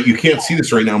 You can't see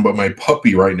this right now, but my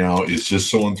puppy right now is just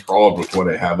so enthralled with what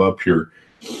I have up here.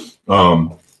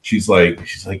 She's like,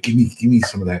 give me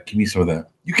some of that. Give me some of that.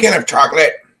 You can't have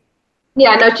chocolate.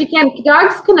 Yeah, no, she can't.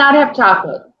 Dogs cannot have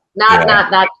chocolate.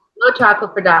 Not no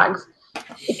chocolate for dogs.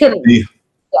 It can. Yeah.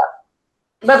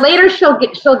 But later she'll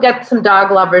get some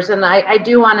dog lovers, and I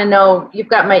do want to know. You've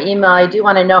got my email. I do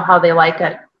want to know how they like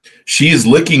it. She's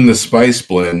licking the spice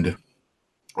blend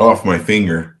off my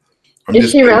finger. I'm Is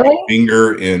just she putting really? my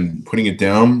finger and putting it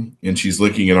down, and she's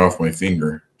licking it off my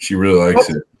finger. She really likes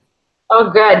it. Oh,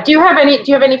 good. Do you have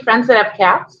any friends that have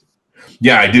cats?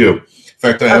 Yeah, I do. In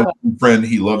fact, I have a friend.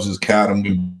 He loves his cat. So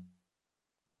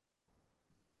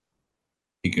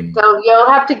you'll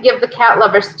have to give the cat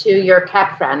lovers to your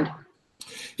cat friend.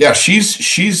 Yeah,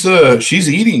 she's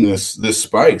eating this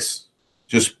spice,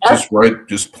 just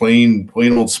plain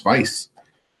old spice.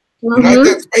 Mm-hmm. You like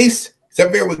that spice? Is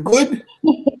that very good?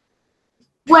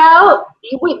 Well,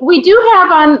 we do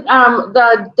have on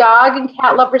the dog and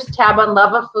cat lovers tab on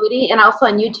Luvafoodie and also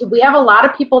on YouTube. We have a lot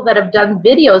of people that have done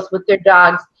videos with their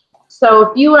dogs.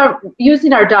 So if you are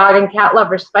using our dog and cat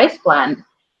lover spice blend,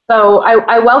 so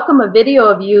I welcome a video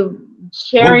of you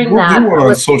sharing that. We'll do one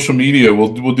on social media.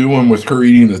 We'll do one with her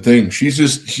eating the thing. She's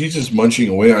just munching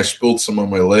away. I spilled some on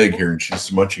my leg here, and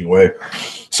she's munching away.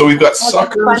 So we've got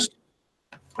suckers,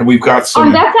 and we've got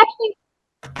some. That's actually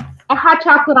a hot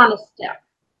chocolate on a stick.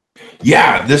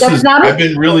 Yeah, I've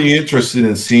been really interested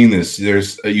in seeing this.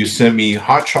 You sent me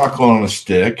hot chocolate on a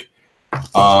stick.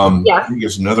 I think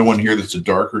there's another one here that's a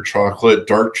dark chocolate,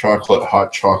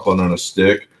 hot chocolate on a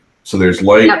stick. So there's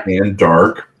light and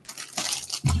dark.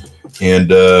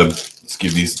 And let's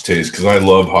give these a taste because I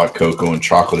love hot cocoa and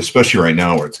chocolate, especially right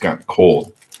now where it's gotten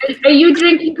cold. Are you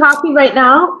drinking coffee right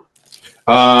now?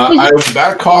 I was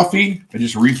about coffee. I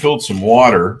just refilled some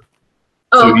water.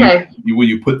 Oh, so okay. Will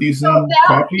you put these in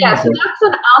coffee? Yeah, so that's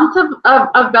an ounce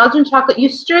of Belgian chocolate. You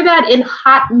stir that in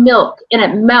hot milk, and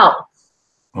it melts.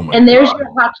 Oh my and there's God.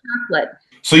 your hot chocolate.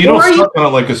 So you don't suck on it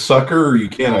like a sucker, or you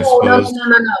can, I suppose.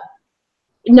 No.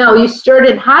 No, you stir it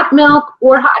in hot milk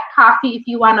or hot coffee if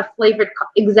you want a flavored.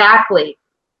 Exactly.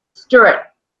 Stir it.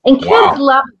 And kids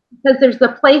love it because there's the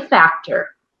play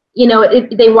factor. You know,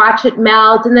 they watch it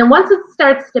melt, and then once it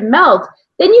starts to melt,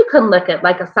 then you can lick it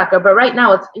like a sucker. But right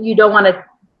now, you don't want to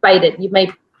bite it. You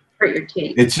may hurt your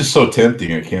teeth. It's just so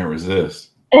tempting. I can't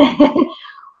resist.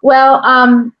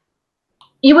 Well,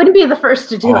 you wouldn't be the first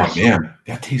to do it. Oh, man.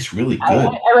 That tastes really good. I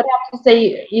would have to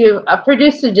say a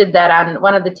producer did that on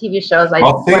one of the TV shows.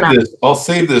 I'll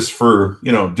save this for,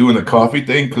 doing the coffee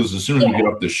thing, because as soon as we get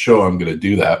up this show, I'm going to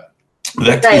do that.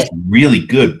 That tastes really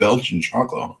good, Belgian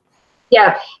chocolate.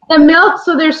 Yeah, the milk,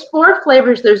 so there's 4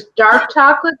 flavors. There's dark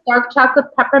chocolate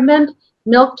peppermint,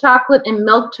 milk chocolate, and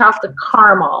milk chocolate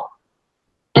caramel.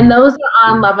 And those are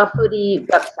on Luvafoodie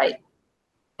website.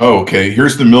 Oh, okay.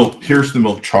 Here's the milk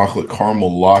chocolate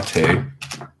caramel latte.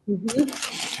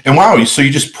 Mm-hmm. And wow, so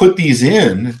you just put these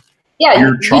in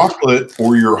your chocolate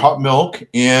or your hot milk,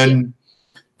 and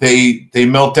they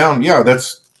melt down. Yeah,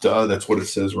 that's what it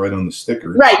says right on the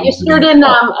sticker. Right, you stirred in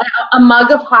a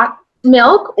mug of hot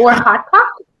milk or hot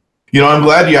coffee. I'm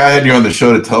glad I had you on the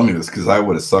show to tell me this, because I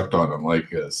would have sucked on them like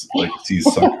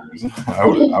these suckers. I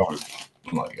would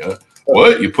like,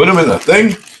 what? You put them in the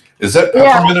thing? Is that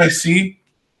peppermint I see?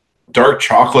 Dark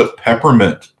chocolate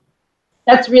peppermint.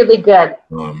 That's really good.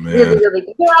 Oh man, really, really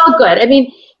good. They're all good. I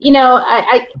mean,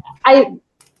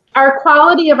 our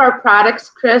quality of our products,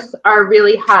 Chris, are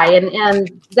really high,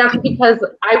 and that's because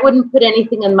I wouldn't put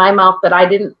anything in my mouth that I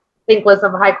didn't think was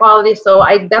of high quality. So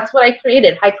that's what I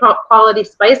created: high quality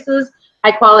spices,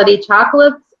 high quality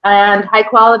chocolates, and high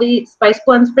quality spice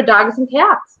blends for dogs and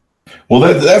cats. Well,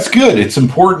 that's good. It's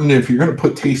important if you're going to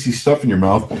put tasty stuff in your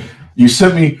mouth. You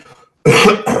sent me,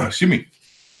 excuse me,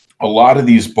 a lot of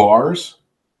these bars.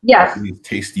 Yes. These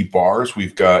tasty bars.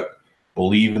 We've got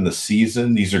Believe in the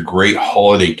Season. These are great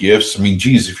holiday gifts. I mean,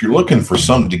 geez, if you're looking for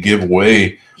something to give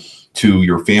away to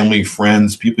your family,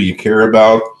 friends, people you care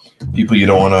about, people you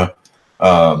don't want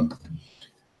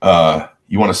to,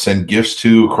 you want to send gifts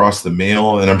to across the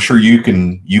mail, and I'm sure you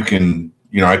can,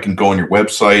 I can go on your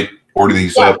website, order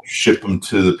these up, ship them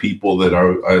to the people that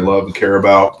I love and care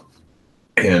about,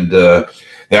 and that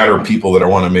are people that I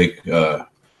want to make,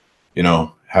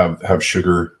 have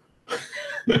sugar.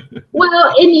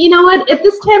 Well, and you know what? At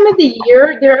this time of the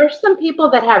year, there are some people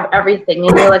that have everything,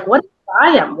 and you're like, what is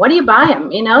buy them? What do you buy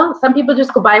them? You know, some people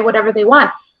just go buy whatever they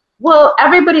want. Well,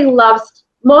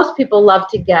 most people love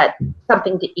to get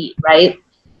something to eat, right?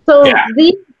 So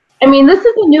this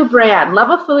is a new brand.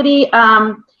 Luvafoodie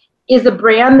is a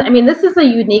brand. I mean, this is a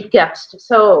unique gift.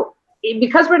 So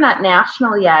because we're not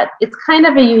national yet, it's kind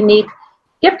of a unique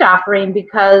gift offering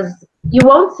because you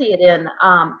won't see it in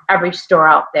every store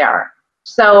out there.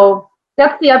 So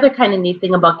that's the other kind of neat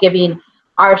thing about giving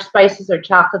our spices or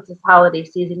chocolates this holiday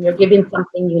season. You're giving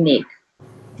something unique.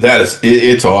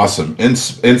 It's awesome and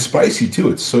spicy too.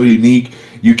 It's so unique.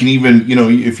 You can even,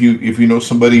 if you know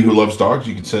somebody who loves dogs,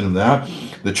 you can send them that.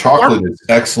 The chocolate is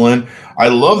excellent. I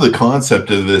love the concept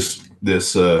of this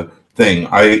thing.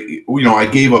 I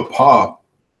gave up pop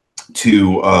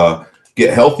to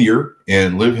get healthier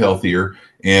and live healthier,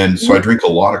 and so I drink a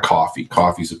lot of coffee.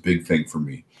 Coffee's a big thing for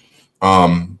me.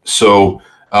 So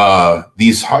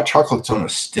these hot chocolates on a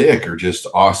stick are just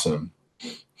awesome.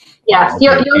 Yes,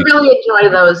 you'll really enjoy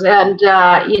those. And,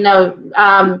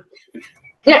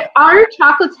 our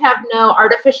chocolates have no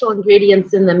artificial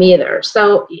ingredients in them either.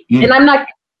 So, and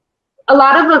a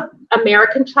lot of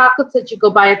American chocolates that you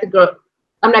go buy at the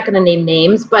I'm not going to name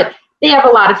names, but they have a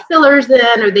lot of fillers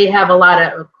in, or they have a lot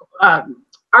of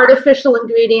artificial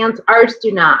ingredients. Ours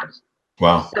do not.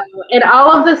 Wow. So, and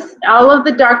all of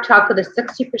the dark chocolate is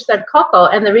 60% cocoa.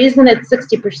 And the reason it's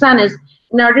 60% is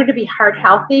in order to be heart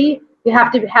healthy, you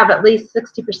have to have at least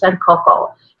 60%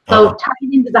 cocoa. So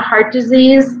tying into the heart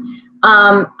disease,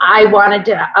 I wanted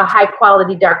a high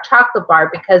quality dark chocolate bar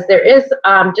because there is,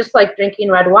 just like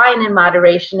drinking red wine in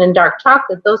moderation and dark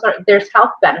chocolate, there's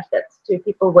health benefits to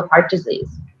people with heart disease.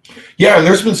 Yeah, and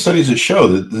there's been studies that show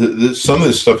that some of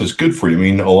this stuff is good for you. I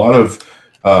mean, a lot of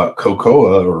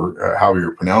cocoa, or how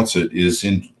you pronounce it, is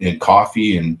in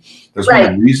coffee, and there's one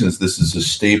of the reasons this is a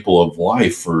staple of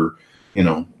life for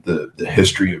the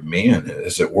history of man,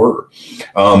 as it were.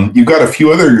 You've got a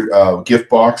few other gift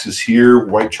boxes here: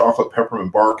 white chocolate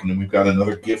peppermint bark, and then we've got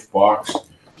another gift box,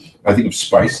 I think, of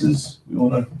spices we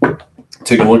want to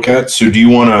take a look at. So do you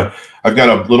want to? I've got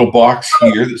a little box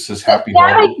here that says Happy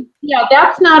Holidays. Yeah,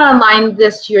 that's not online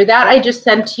this year. That I just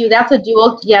sent to you. That's a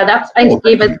dual. Yeah, I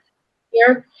gave it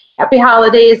here. Happy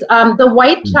Holidays. The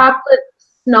white chocolate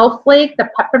snowflake, the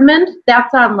peppermint,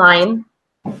 that's online.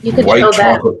 You can white show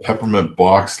chocolate that. Peppermint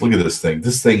box. Look at this thing.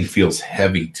 This thing feels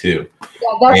heavy too.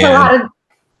 Yeah, that's a lot of.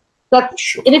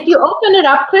 And if you open it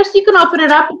up, Chris, you can open it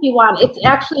up if you want. It's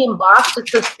actually embossed.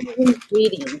 It's a season's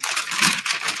greetings.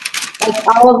 Like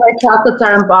all of our chocolates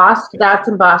are embossed. That's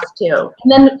embossed too.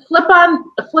 And then flip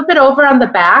it over on the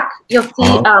back. You'll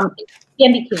see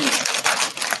candy canes.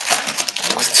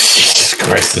 Jesus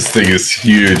Christ, this thing is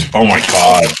huge. Oh my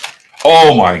God.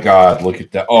 Oh my God. Look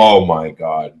at that. Oh my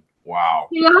God. Wow.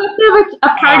 You have to have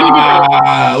a party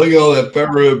today. Look at all that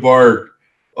peppermint bark.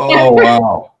 Oh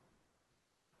wow.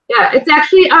 Yeah, it's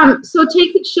actually so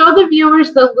show the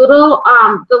viewers the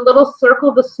little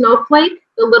circle, the snowflake,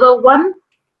 the little one.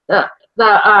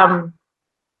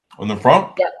 On the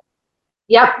front?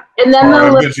 Yep. And then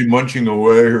I'm busy munching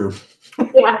away here.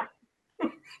 Yeah.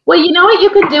 Well, you know what you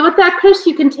can do with that, Chris?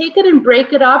 You can take it and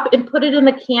break it up and put it in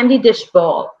a candy dish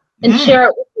bowl and share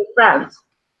it with your friends.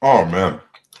 Oh man.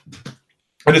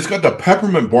 And it's got the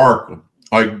peppermint bark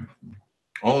like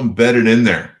all embedded in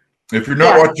there. If you're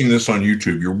not watching this on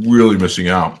YouTube, you're really missing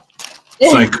out.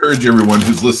 So I encourage everyone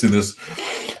who's listening to this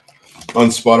on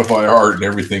Spotify, Heart, and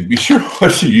everything, be sure to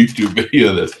watch the YouTube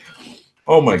video of this.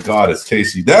 Oh my God, it's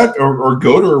tasty. That or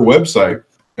go to her website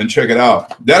and check it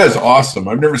out. That is awesome.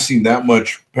 I've never seen that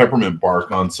much peppermint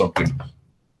bark on something.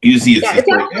 Usually it's just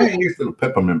like, hey, here's a little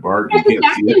peppermint bark. You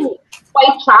can't see it.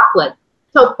 White chocolate.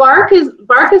 So bark is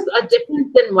a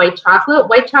different than white chocolate.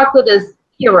 White chocolate is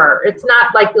purer. It's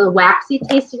not like the waxy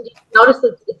tasting. Notice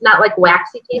it's not like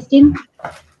waxy tasting.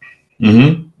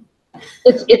 Mm-hmm.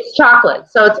 It's chocolate.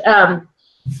 So it's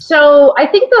so I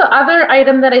think the other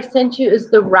item that I sent you is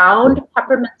the round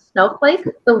peppermint snowflake,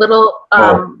 the little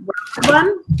round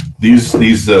one. These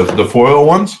the foil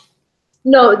ones?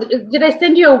 No, did I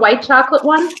send you a white chocolate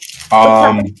one?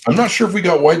 I'm not sure if we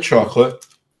got white chocolate.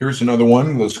 Here's another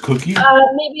one. Those cookies.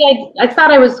 Maybe I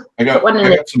thought I was. I got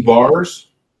some bars.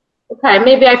 Okay,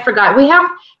 maybe I forgot. We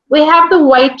have the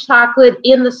white chocolate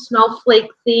in the snowflake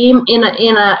theme in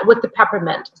a with the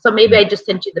peppermint. So maybe I just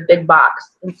sent you the big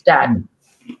box instead.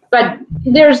 But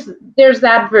there's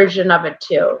that version of it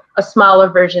too, a smaller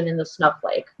version in the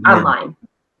snowflake online.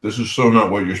 This is so not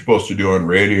what you're supposed to do on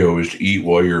radio, is to eat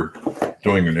while you're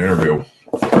doing an interview.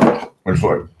 That's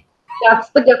like. That's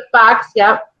the gift box.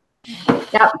 Yep.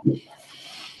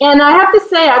 And I have to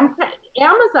say,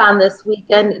 Amazon this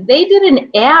weekend, they did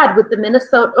an ad with the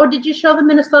Minnesota. Oh, did you show the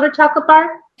Minnesota chocolate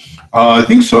bar? I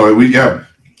think so.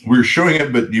 We're showing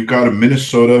it, but you've got a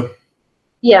Minnesota.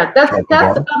 Yeah, that's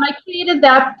I created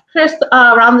that, Chris,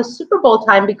 around the Super Bowl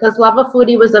time because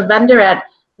Luvafoodie was a vendor at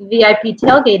VIP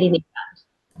tailgating event.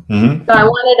 Mm-hmm. So I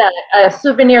wanted a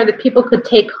souvenir that people could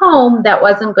take home that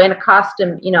wasn't going to cost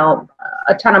them,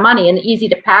 a ton of money and easy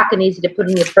to pack and easy to put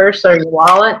in your purse or your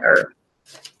wallet. Or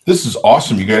This is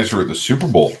awesome. You guys are at the Super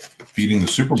Bowl, feeding the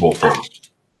Super Bowl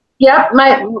folks. Yep,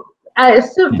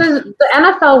 the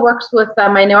NFL works with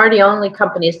minority-only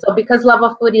companies. So because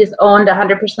Luvafoodie is owned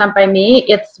 100% by me,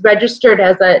 it's registered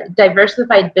as a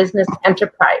diversified business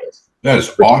enterprise. That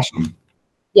is awesome.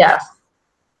 Yes.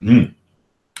 Mm.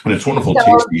 And it's wonderful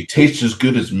tasty. It tastes as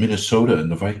good as Minnesota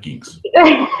and the Vikings.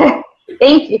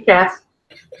 Thank you, Chris.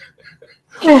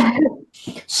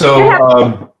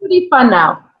 So pretty fun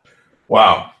now.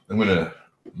 Wow,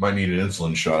 might need an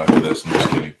insulin shot after this. I'm just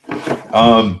kidding.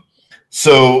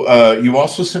 So you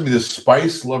also sent me this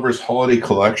Spice Lovers Holiday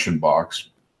Collection box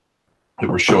that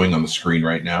we're showing on the screen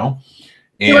right now.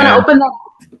 And you want to open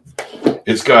that?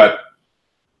 It's got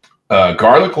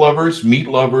garlic lovers, meat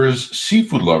lovers,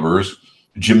 seafood lovers,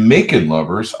 Jamaican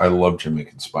lovers. I love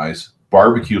Jamaican spice.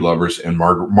 Barbecue lovers and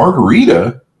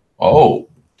margarita. Oh,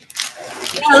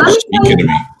 yeah,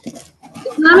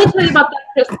 let me tell you about that,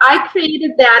 Chris. I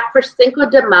created that for Cinco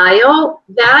de Mayo.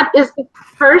 That is the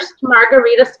first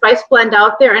margarita spice blend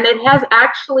out there, and it has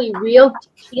actually real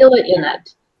tequila in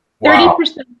it. Wow.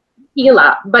 30%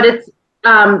 tequila, but it's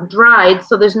dried,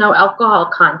 so there's no alcohol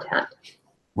content.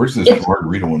 Where's this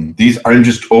margarita one? I'm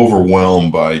just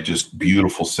overwhelmed by just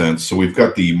beautiful scents. So we've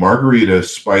got the margarita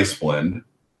spice blend.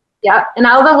 Yeah, and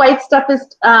all the white stuff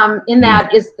is in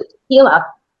that is the tequila.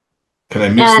 Can I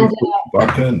mix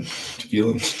vodka and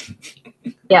tequila?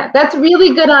 Yeah, that's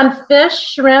really good on fish,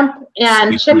 shrimp,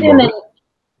 and chicken and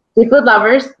seafood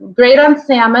lovers. Great on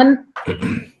salmon.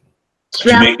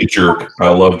 Jamaica jerk. I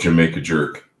love Jamaica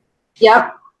jerk.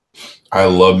 Yep. I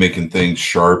love making things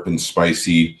sharp and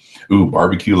spicy. Ooh,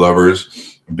 barbecue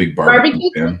lovers. A big barbecue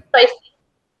fan. Spicy.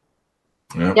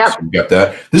 Yep. So we got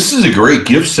that. This is a great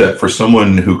gift set for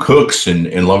someone who cooks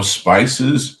and loves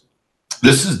spices.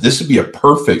 This would be a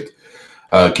perfect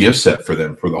gift set for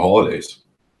them for the holidays.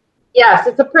 Yes,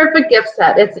 it's a perfect gift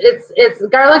set. It's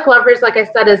garlic lovers, like I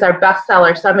said, is our best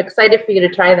seller. So I'm excited for you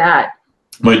to try that.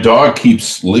 My dog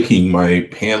keeps licking my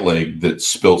pant leg that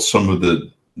spilled some of the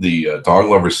dog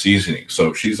lover seasoning.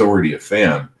 So she's already a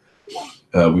fan.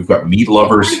 We've got meat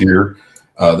lovers here.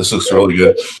 This looks really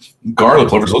good.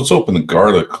 Garlic lovers. Let's open the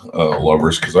garlic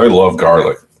lovers because I love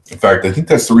garlic. In fact, I think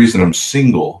that's the reason I'm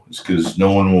single is because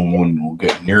no one will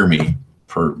get near me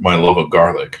for my love of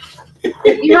garlic.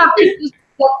 You have to just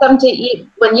get them to eat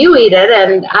when you eat it,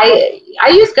 and I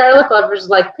use garlic lovers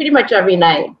like pretty much every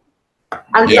night.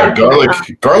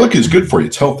 Garlic is good for you.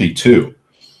 It's healthy too.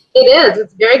 It is.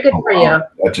 It's very good for you.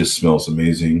 That just smells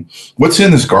amazing. What's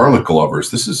in this garlic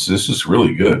lovers? This is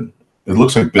really good. It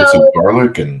looks like bits of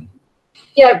garlic and.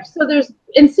 Yeah. So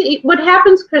see what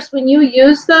happens, Chris, when you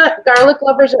use the garlic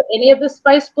lovers or any of the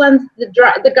spice blends,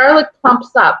 the garlic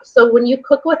plumps up. So when you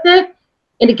cook with it,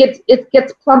 and it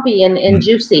gets plumpy and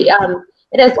juicy.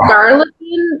 It has garlic,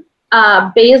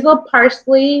 basil,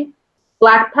 parsley,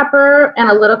 black pepper, and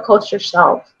a little kosher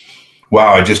salt.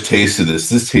 Wow, I just tasted this.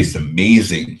 This tastes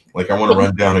amazing. Like I want to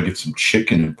run down and get some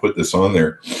chicken and put this on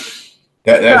there.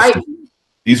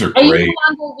 These are great. Are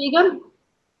you vegan?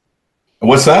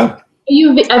 What's that? Are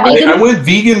you a vegan? I went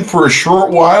vegan for a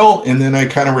short while and then I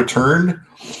kind of returned.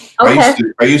 Okay.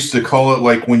 I used to call it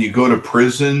like when you go to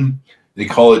prison, they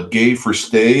call it gay for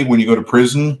stay when you go to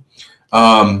prison.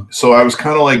 So I was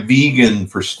kind of like vegan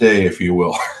for stay, if you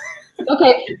will.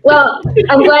 Okay. Well,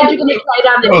 I'm glad you're going to try it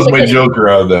on. That was my joke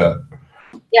around that.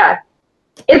 Yeah.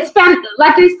 It's fun.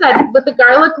 Like I said, with the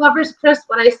garlic lovers, Chris,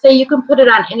 when I say you can put it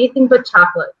on anything but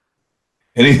chocolate.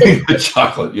 Anything but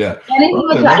chocolate, yeah. Anything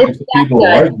but chocolate. People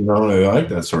like, they like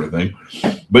that sort of thing.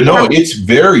 But no, it's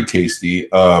very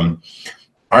tasty. I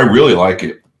really like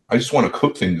it. I just want to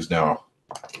cook things now.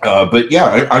 But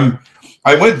yeah,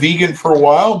 I went vegan for a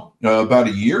while, about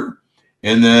a year,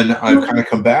 and then I've kind of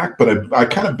come back. But I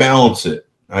kind of balance it.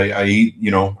 I eat,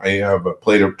 I have a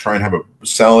plate of try and have a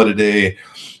salad a day,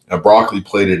 a broccoli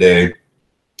plate a day,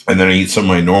 and then I eat some of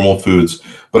my normal foods.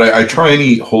 But I try and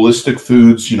eat holistic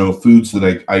foods, foods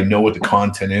that I know what the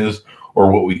content is,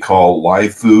 or what we call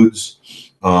live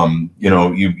foods.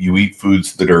 You eat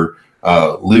foods that are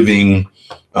living.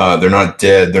 They're not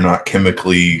dead. They're not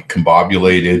chemically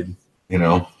combobulated.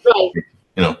 Right.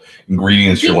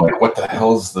 Ingredients. You're like, what the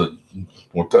hell is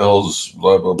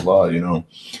blah blah blah.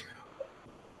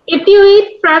 if you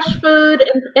eat fresh food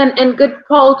and good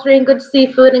poultry and good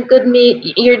seafood and good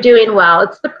meat, you're doing well.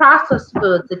 It's the processed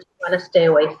foods that you want to stay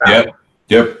away from.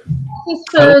 Yep.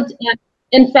 Processed foods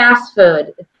and fast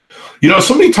food. You know,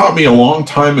 somebody taught me a long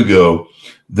time ago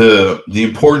the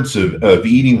importance of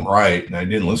eating right, and I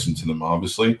didn't listen to them,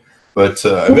 obviously, but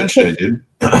eventually I did.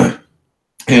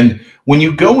 And when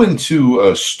you go into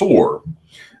a store,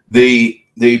 they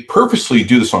purposely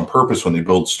do this on purpose when they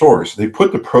build stores. They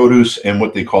put the produce and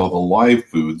what they call the live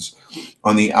foods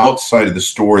on the outside of the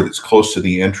store that's close to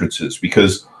the entrances,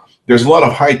 because there's a lot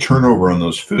of high turnover on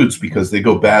those foods because they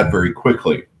go bad very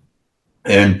quickly.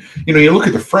 And, you know, you look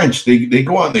at the French, they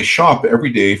go out and they shop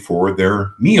every day for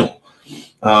their meal.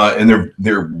 And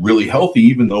they're really healthy,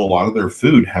 even though a lot of their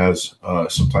food has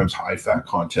sometimes high fat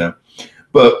content.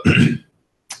 But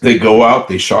they go out,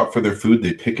 they shop for their food,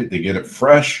 they pick it, they get it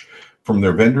fresh from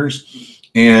their vendors.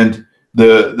 And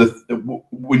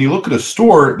when you look at a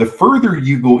store, the further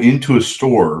you go into a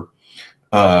store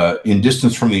in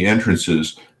distance from the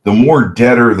entrances, the more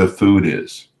deader the food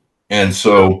is. And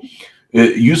so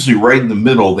usually right in the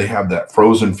middle, they have that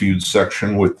frozen food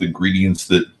section with the ingredients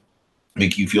that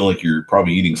make you feel like you're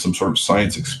probably eating some sort of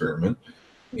science experiment.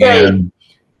 Right. And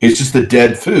it's just the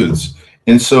dead foods.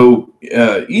 And so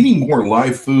eating more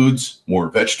live foods, more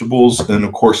vegetables, and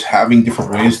of course having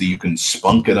different ways that you can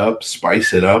spunk it up,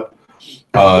 spice it up,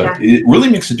 it really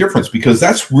makes a difference, because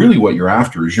that's really what you're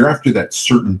after, is you're after that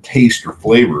certain taste or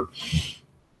flavor.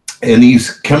 And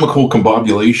these chemical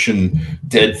combobulation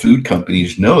dead food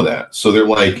companies know that. So they're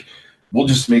like, we'll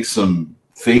just make some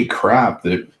fake crap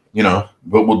that, you know,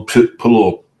 but we'll put a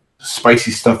little spicy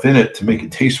stuff in it to make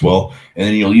it taste well, and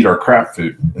then you'll eat our crap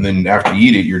food. And then after you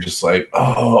eat it, you're just like,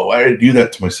 oh, why did I do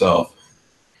that to myself?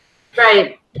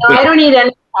 Right. No, I don't eat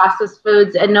any processed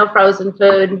foods and no frozen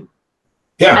food.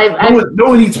 Yeah, no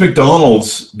one eats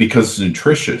McDonald's because it's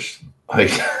nutritious.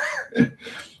 Like,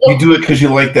 you do it because you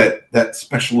like that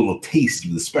special little taste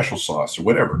of the special sauce or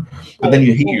whatever. But then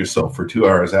you hate yourself for 2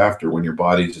 hours after, when your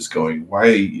body's just going, why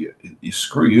you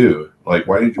screw you? Like,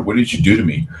 what did you do to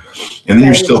me? And then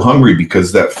you're still hungry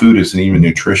because that food isn't even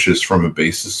nutritious from a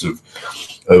basis of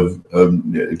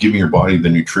giving your body the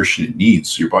nutrition it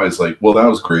needs. So your body's like, well, that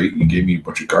was great. You gave me a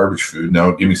bunch of garbage food. Now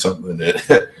give me something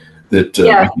that we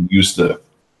can use to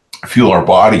fuel our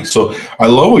body. So I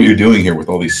love what you're doing here with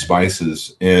all these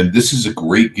spices, and this is a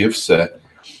great gift set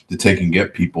to take and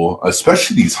get people,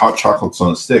 especially these hot chocolates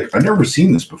on a stick. I've never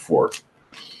seen this before.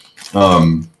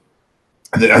 I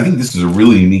think this is a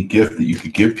really unique gift that you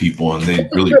could give people, and they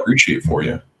really appreciate for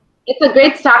you. It's a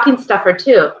great stocking stuffer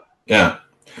too. Yeah.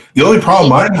 The only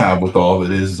problem I have with all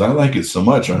of it is I like it so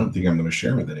much, I don't think I'm going to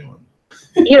share with anyone.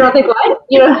 You don't think what?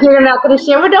 You're not going to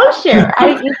share? Well, don't share.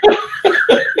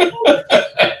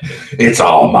 It's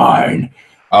all mine.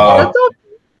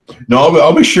 No,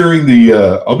 I'll be sharing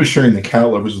the cat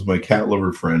lovers with my cat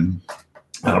lover friend,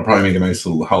 and I'll probably make a nice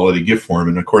little holiday gift for him.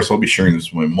 And of course, I'll be sharing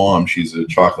this with my mom. She's a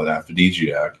chocolate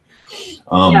aphrodisiac.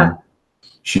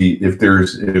 If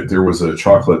there was a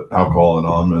chocolate alcohol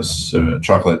anonymous,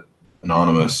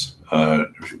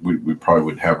 we probably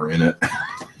would have her in it.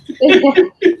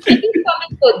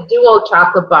 A dual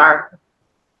chocolate bar.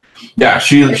 Yeah,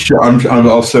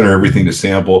 I'll send her everything to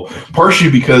sample.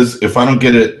 Partially because if I don't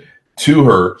get it to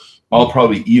her, I'll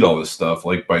probably eat all this stuff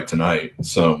like by tonight.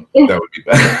 So that would be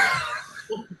better.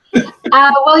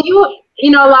 Well, you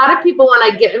know, a lot of people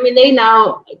they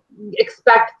now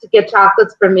expect to get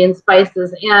chocolates from me and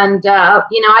spices, and I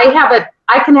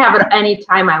can have it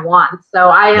anytime I want. So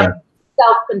I have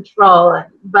self-control,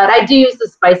 but I do use the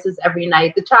spices every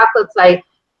night. The chocolates,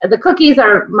 the cookies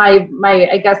are my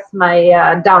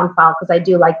downfall, because I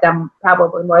do like them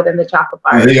probably more than the chocolate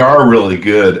bars. They are really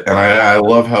good, and I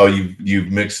love how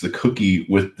you've mixed the cookie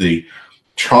with the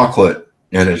chocolate,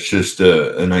 and it's just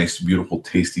a nice, beautiful,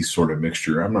 tasty sort of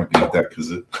mixture. I'm not gonna eat that because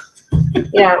it.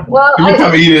 Yeah, well, every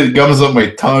time I eat it, it gums up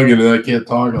my tongue, and then I can't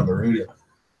talk on the radio.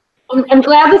 I'm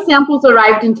glad the samples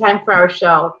arrived in time for our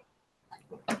show.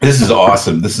 This is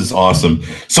awesome.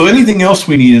 So anything else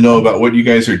we need to know about what you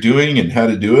guys are doing and how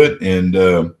to do it, and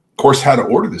of course how to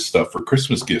order this stuff for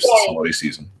Christmas gifts this holiday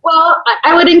season? Well,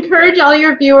 I would encourage all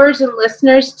your viewers and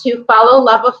listeners to follow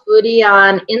Luvafoodie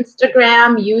on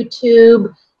Instagram,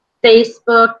 YouTube,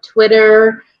 Facebook,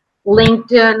 Twitter,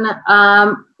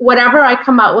 LinkedIn. Whatever I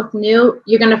come out with new,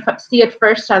 you're going to see it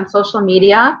first on social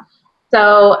media.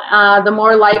 So the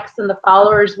more likes and the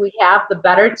followers we have, the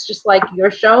better. It's just like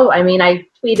your show. I mean, I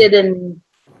tweeted and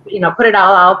put it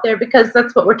all out there, because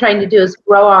that's what we're trying to do, is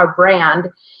grow our brand.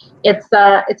 It's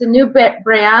a new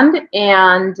brand,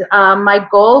 and my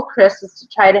goal, Chris, is to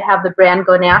try to have the brand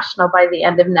go national by the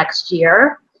end of next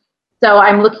year. So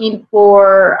I'm looking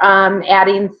for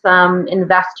adding some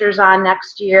investors on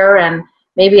next year, and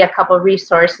maybe a couple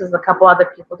resources, a couple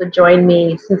other people to join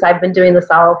me, since I've been doing this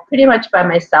all pretty much by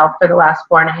myself for the last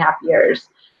 4.5 years.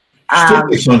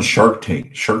 Still it's on Shark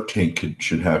Tank. Shark Tank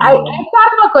should have you I on.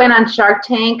 thought about going on Shark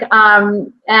Tank,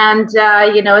 and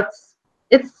you know,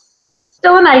 it's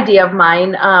still an idea of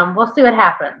mine. We'll see what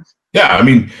happens. Yeah, I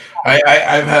mean,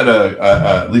 I've had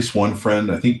at least one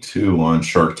friend, I think two, on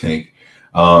Shark Tank.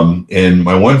 And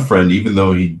my one friend, even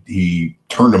though he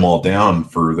turned them all down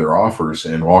for their offers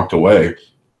and walked away,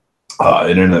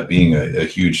 it ended up being a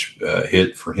huge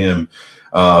hit for him.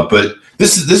 But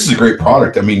this is a great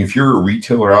product. I mean, if you're a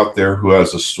retailer out there who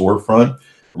has a storefront,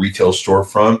 retail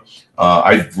storefront,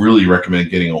 I really recommend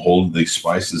getting a hold of these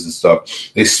spices and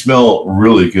stuff. They smell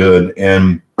really good,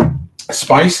 and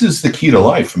spice is the key to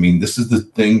life. I mean, this is the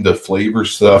thing, the flavor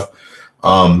stuff.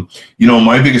 You know,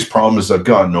 my biggest problem as I've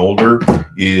gotten older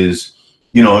is,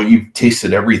 you know, you've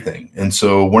tasted everything. And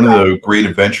so one of the great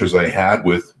adventures I had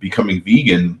with becoming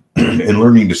vegan and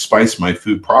learning to spice my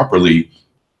food properly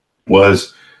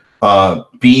was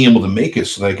being able to make it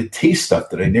so that I could taste stuff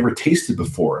that I never tasted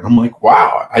before. And I'm like,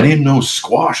 wow, I didn't know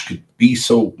squash could be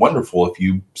so wonderful if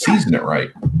you season it right.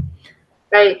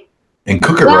 Right. And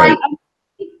cook it right. I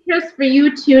think, Chris, for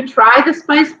you to try the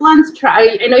spice blends,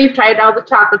 I know you've tried all the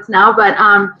chocolates now, but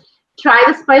try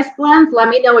the spice blends. Let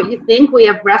me know what you think. We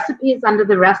have recipes under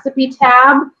the recipe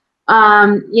tab.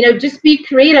 You know, just be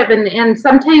creative. And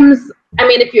sometimes, I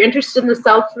mean, if you're interested in the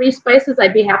salt-free spices,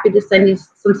 I'd be happy to send you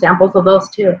some samples of those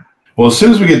too. Well, as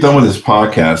soon as we get done with this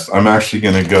podcast, I'm actually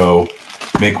going to go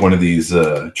make one of these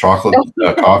chocolate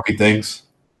coffee things.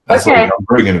 That's okay. I'm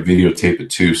probably going to videotape it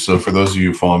too. So for those of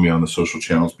you who follow me on the social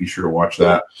channels, be sure to watch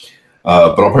that.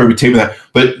 But I'll probably be taping that.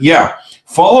 But yeah,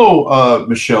 follow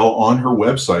Michelle on her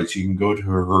website. So you can go to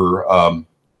her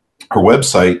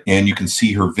website and you can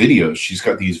see her videos. She's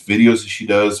got these videos that she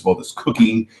does about this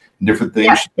cooking and different things.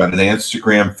 Yeah. She's got an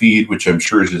Instagram feed, which I'm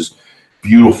sure is just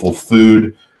beautiful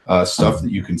food stuff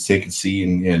that you can take and see.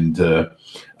 And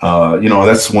you know,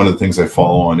 that's one of the things I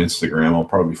follow on Instagram. I'll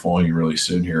probably be following you really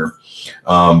soon here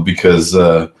because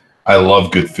I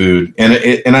love good food.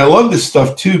 And I love this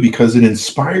stuff too because it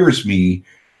inspires me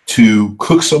to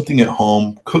cook something at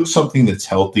home, cook something that's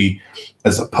healthy,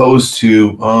 as opposed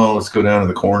to, oh, let's go down to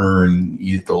the corner and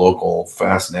eat at the local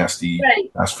fast, nasty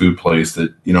fast food place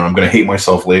that, you know, I'm going to hate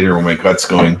myself later when my gut's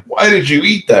going, why did you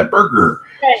eat that burger?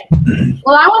 Right.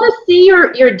 Well, I want to see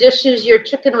your dishes, your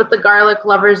chicken with the garlic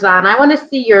lovers on. I want to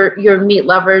see your meat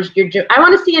lovers. I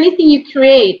want to see anything you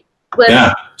create.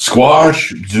 Yeah,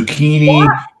 squash, zucchini,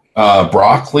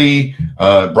 broccoli.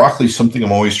 Broccoli is something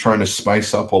I'm always trying to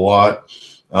spice up a lot.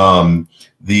 I'm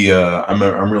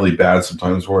really bad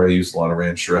sometimes where I use a lot of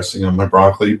ranch dressing on my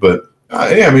broccoli, but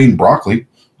yeah, I mean broccoli.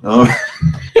 Well,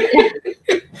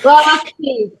 let's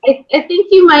see. I think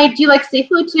you might. Do you like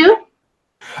seafood too?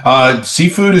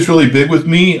 Seafood is really big with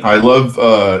me. I love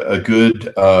a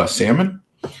good salmon.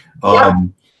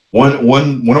 One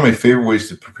of my favorite ways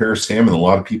to prepare salmon, a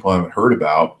lot of people haven't heard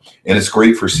about, and it's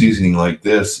great for seasoning like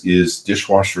this, is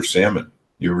dishwasher salmon.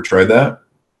 You ever tried that?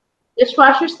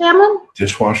 Dishwasher salmon?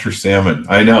 Dishwasher salmon.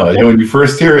 I know. When you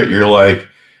first hear it, you're like,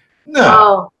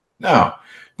 no.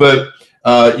 But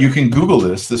you can Google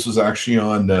this. This was actually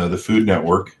on the Food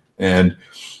Network, and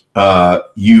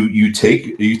you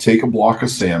take a block of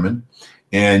salmon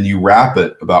and you wrap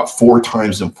it about 4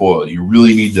 times in foil. You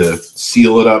really need to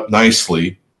seal it up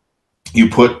nicely. You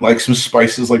put like some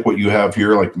spices like what you have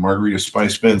here, like the margarita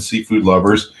spice blend, seafood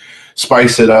lovers.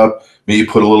 Spice it up. Maybe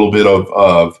put a little bit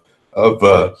of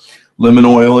lemon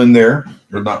oil in there,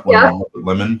 or not lemon oil, but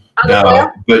lemon.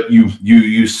 But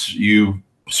you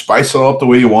spice it up the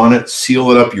way you want it.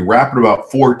 Seal it up. You wrap it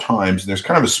about 4 times. And there's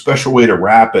kind of a special way to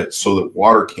wrap it so that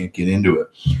water can't get into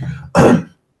it.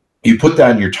 You put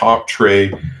that in your top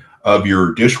tray of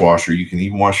your dishwasher. You can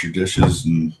even wash your dishes,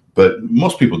 but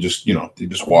most people just, they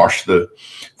just wash the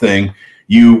thing.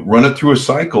 You run it through a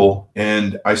cycle,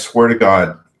 and I swear to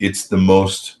God, it's the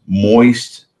most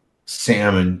moist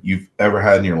salmon you've ever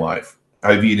had in your life.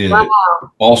 I've eaten it at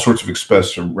all sorts of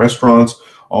expensive restaurants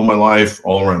all my life,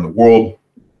 all around the world.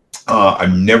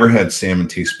 I've never had salmon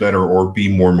taste better or be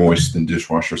more moist than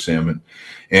dishwasher salmon.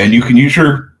 And you can use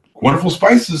your wonderful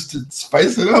spices to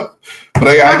spice it up. But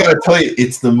I got to tell you,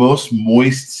 it's the most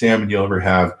moist salmon you'll ever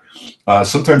have.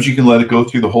 Sometimes you can let it go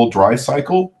through the whole dry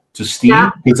cycle to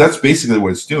steam, because that's basically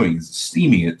what it's doing, is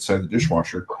steaming it inside the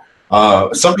dishwasher.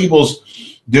 Some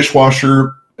people's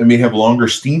dishwasher may have longer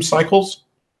steam cycles,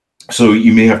 so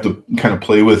you may have to kind of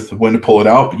play with when to pull it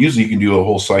out, but usually you can do a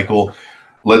whole cycle.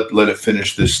 let it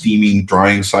finish the steaming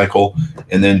drying cycle,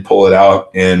 and then pull it out,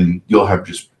 and you'll have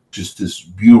just this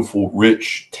beautiful,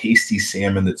 rich, tasty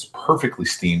salmon that's perfectly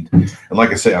steamed. And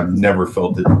like I say, I've never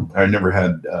felt it. I never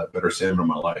had better salmon in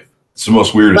my life. It's the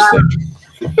most weirdest thing.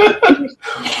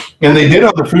 And they did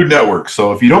on the Food Network.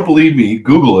 So if you don't believe me,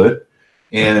 Google it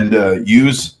and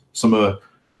use some of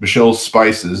Michelle's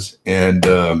spices, and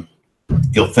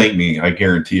you'll thank me. I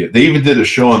guarantee it. They even did a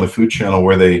show on the Food Channel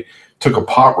where they took a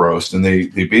pot roast and they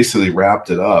basically wrapped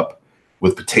it up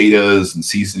with potatoes and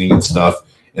seasoning and stuff,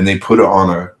 and they put it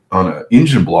on an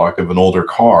engine block of an older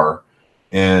car,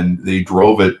 and they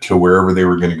drove it to wherever they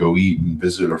were going to go eat and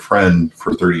visit a friend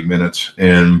for 30 minutes,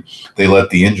 and they let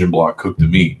the engine block cook the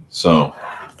meat. So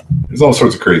there's all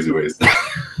sorts of crazy ways.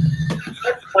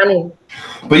 That's funny.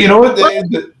 But you know what?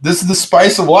 This is the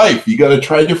spice of life. You got to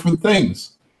try different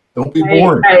things. Don't be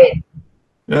bored. Right.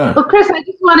 Yeah. Well, Chris, I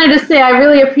just wanted to say I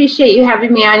really appreciate you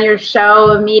having me on your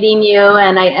show, meeting you,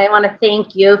 and I want to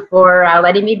thank you for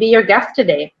letting me be your guest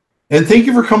today. And thank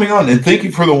you for coming on, and thank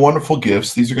you for the wonderful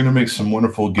gifts. These are going to make some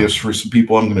wonderful gifts for some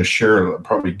people. I'm going to share,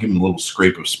 probably give them a little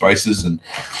scrape of spices. And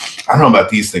I don't know about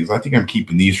these things. I think I'm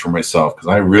keeping these for myself because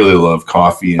I really love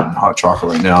coffee and hot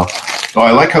chocolate right now. Oh,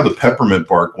 I like how the peppermint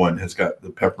bark one has got the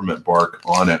peppermint bark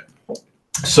on it.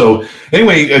 So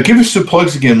anyway, give us some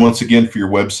plugs once again for your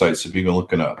website so people can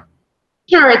look it up.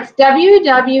 Sure, it's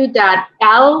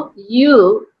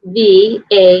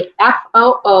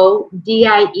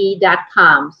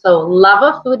www.luvafoodie.com. So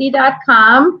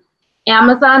luvafoodie.com,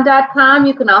 Amazon.com.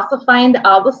 You can also find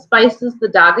all the spices, the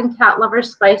dog and cat lover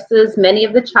spices, many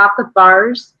of the chocolate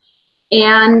bars.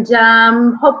 And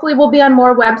hopefully we'll be on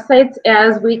more websites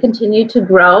as we continue to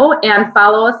grow. And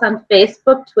follow us on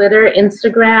Facebook, Twitter,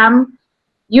 Instagram,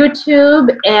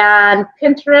 YouTube, and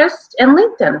Pinterest, and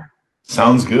LinkedIn.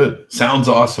 Sounds good. Sounds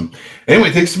awesome.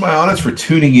 Anyway, thanks to my audience for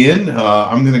tuning in.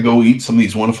 I'm going to go eat some of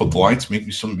these wonderful delights, make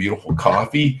me some beautiful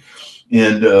coffee,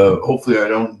 and hopefully I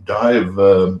don't die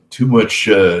of too much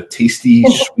tasty,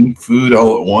 sweet food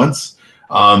all at once.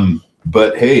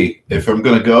 But hey, if I'm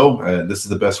going to go, this is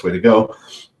the best way to go.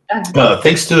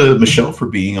 Thanks to Michelle for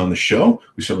being on the show.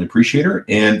 We certainly appreciate her.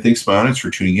 And thanks to my audience for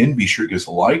tuning in. Be sure to give us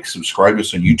a like, subscribe to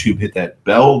us on YouTube, hit that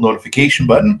bell notification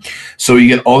button so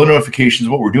you get all the notifications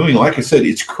of what we're doing. Like I said,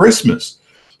 it's Christmas,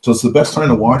 so it's the best time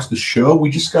to watch the show. We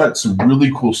just got some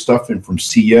really cool stuff in from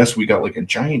CES. We got like a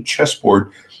giant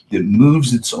chessboard that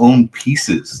moves its own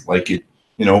pieces. Like it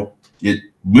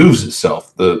moves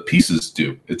itself. The pieces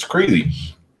do. It's crazy.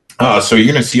 So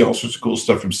you're going to see all sorts of cool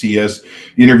stuff from CES,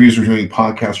 interviews we're doing,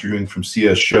 podcasts we're doing from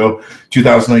CES Show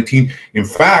 2019. In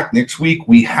fact, next week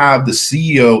we have the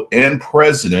CEO and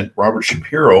president, Robert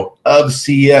Shapiro, of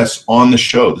CES on the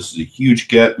show. This is a huge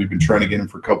get. We've been trying to get him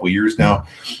for a couple of years now,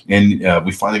 and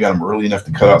we finally got him early enough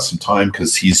to cut out some time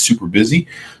because he's super busy.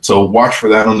 So watch for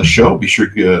that on the show. Be sure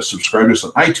to subscribe to us on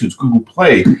iTunes, Google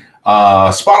Play,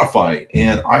 Spotify,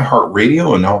 and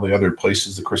iHeartRadio, and all the other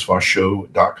places that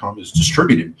ChrisVossShow.com is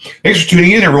distributed. Thanks for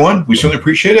tuning in, everyone. We certainly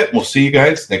appreciate it. We'll see you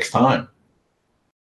guys next time.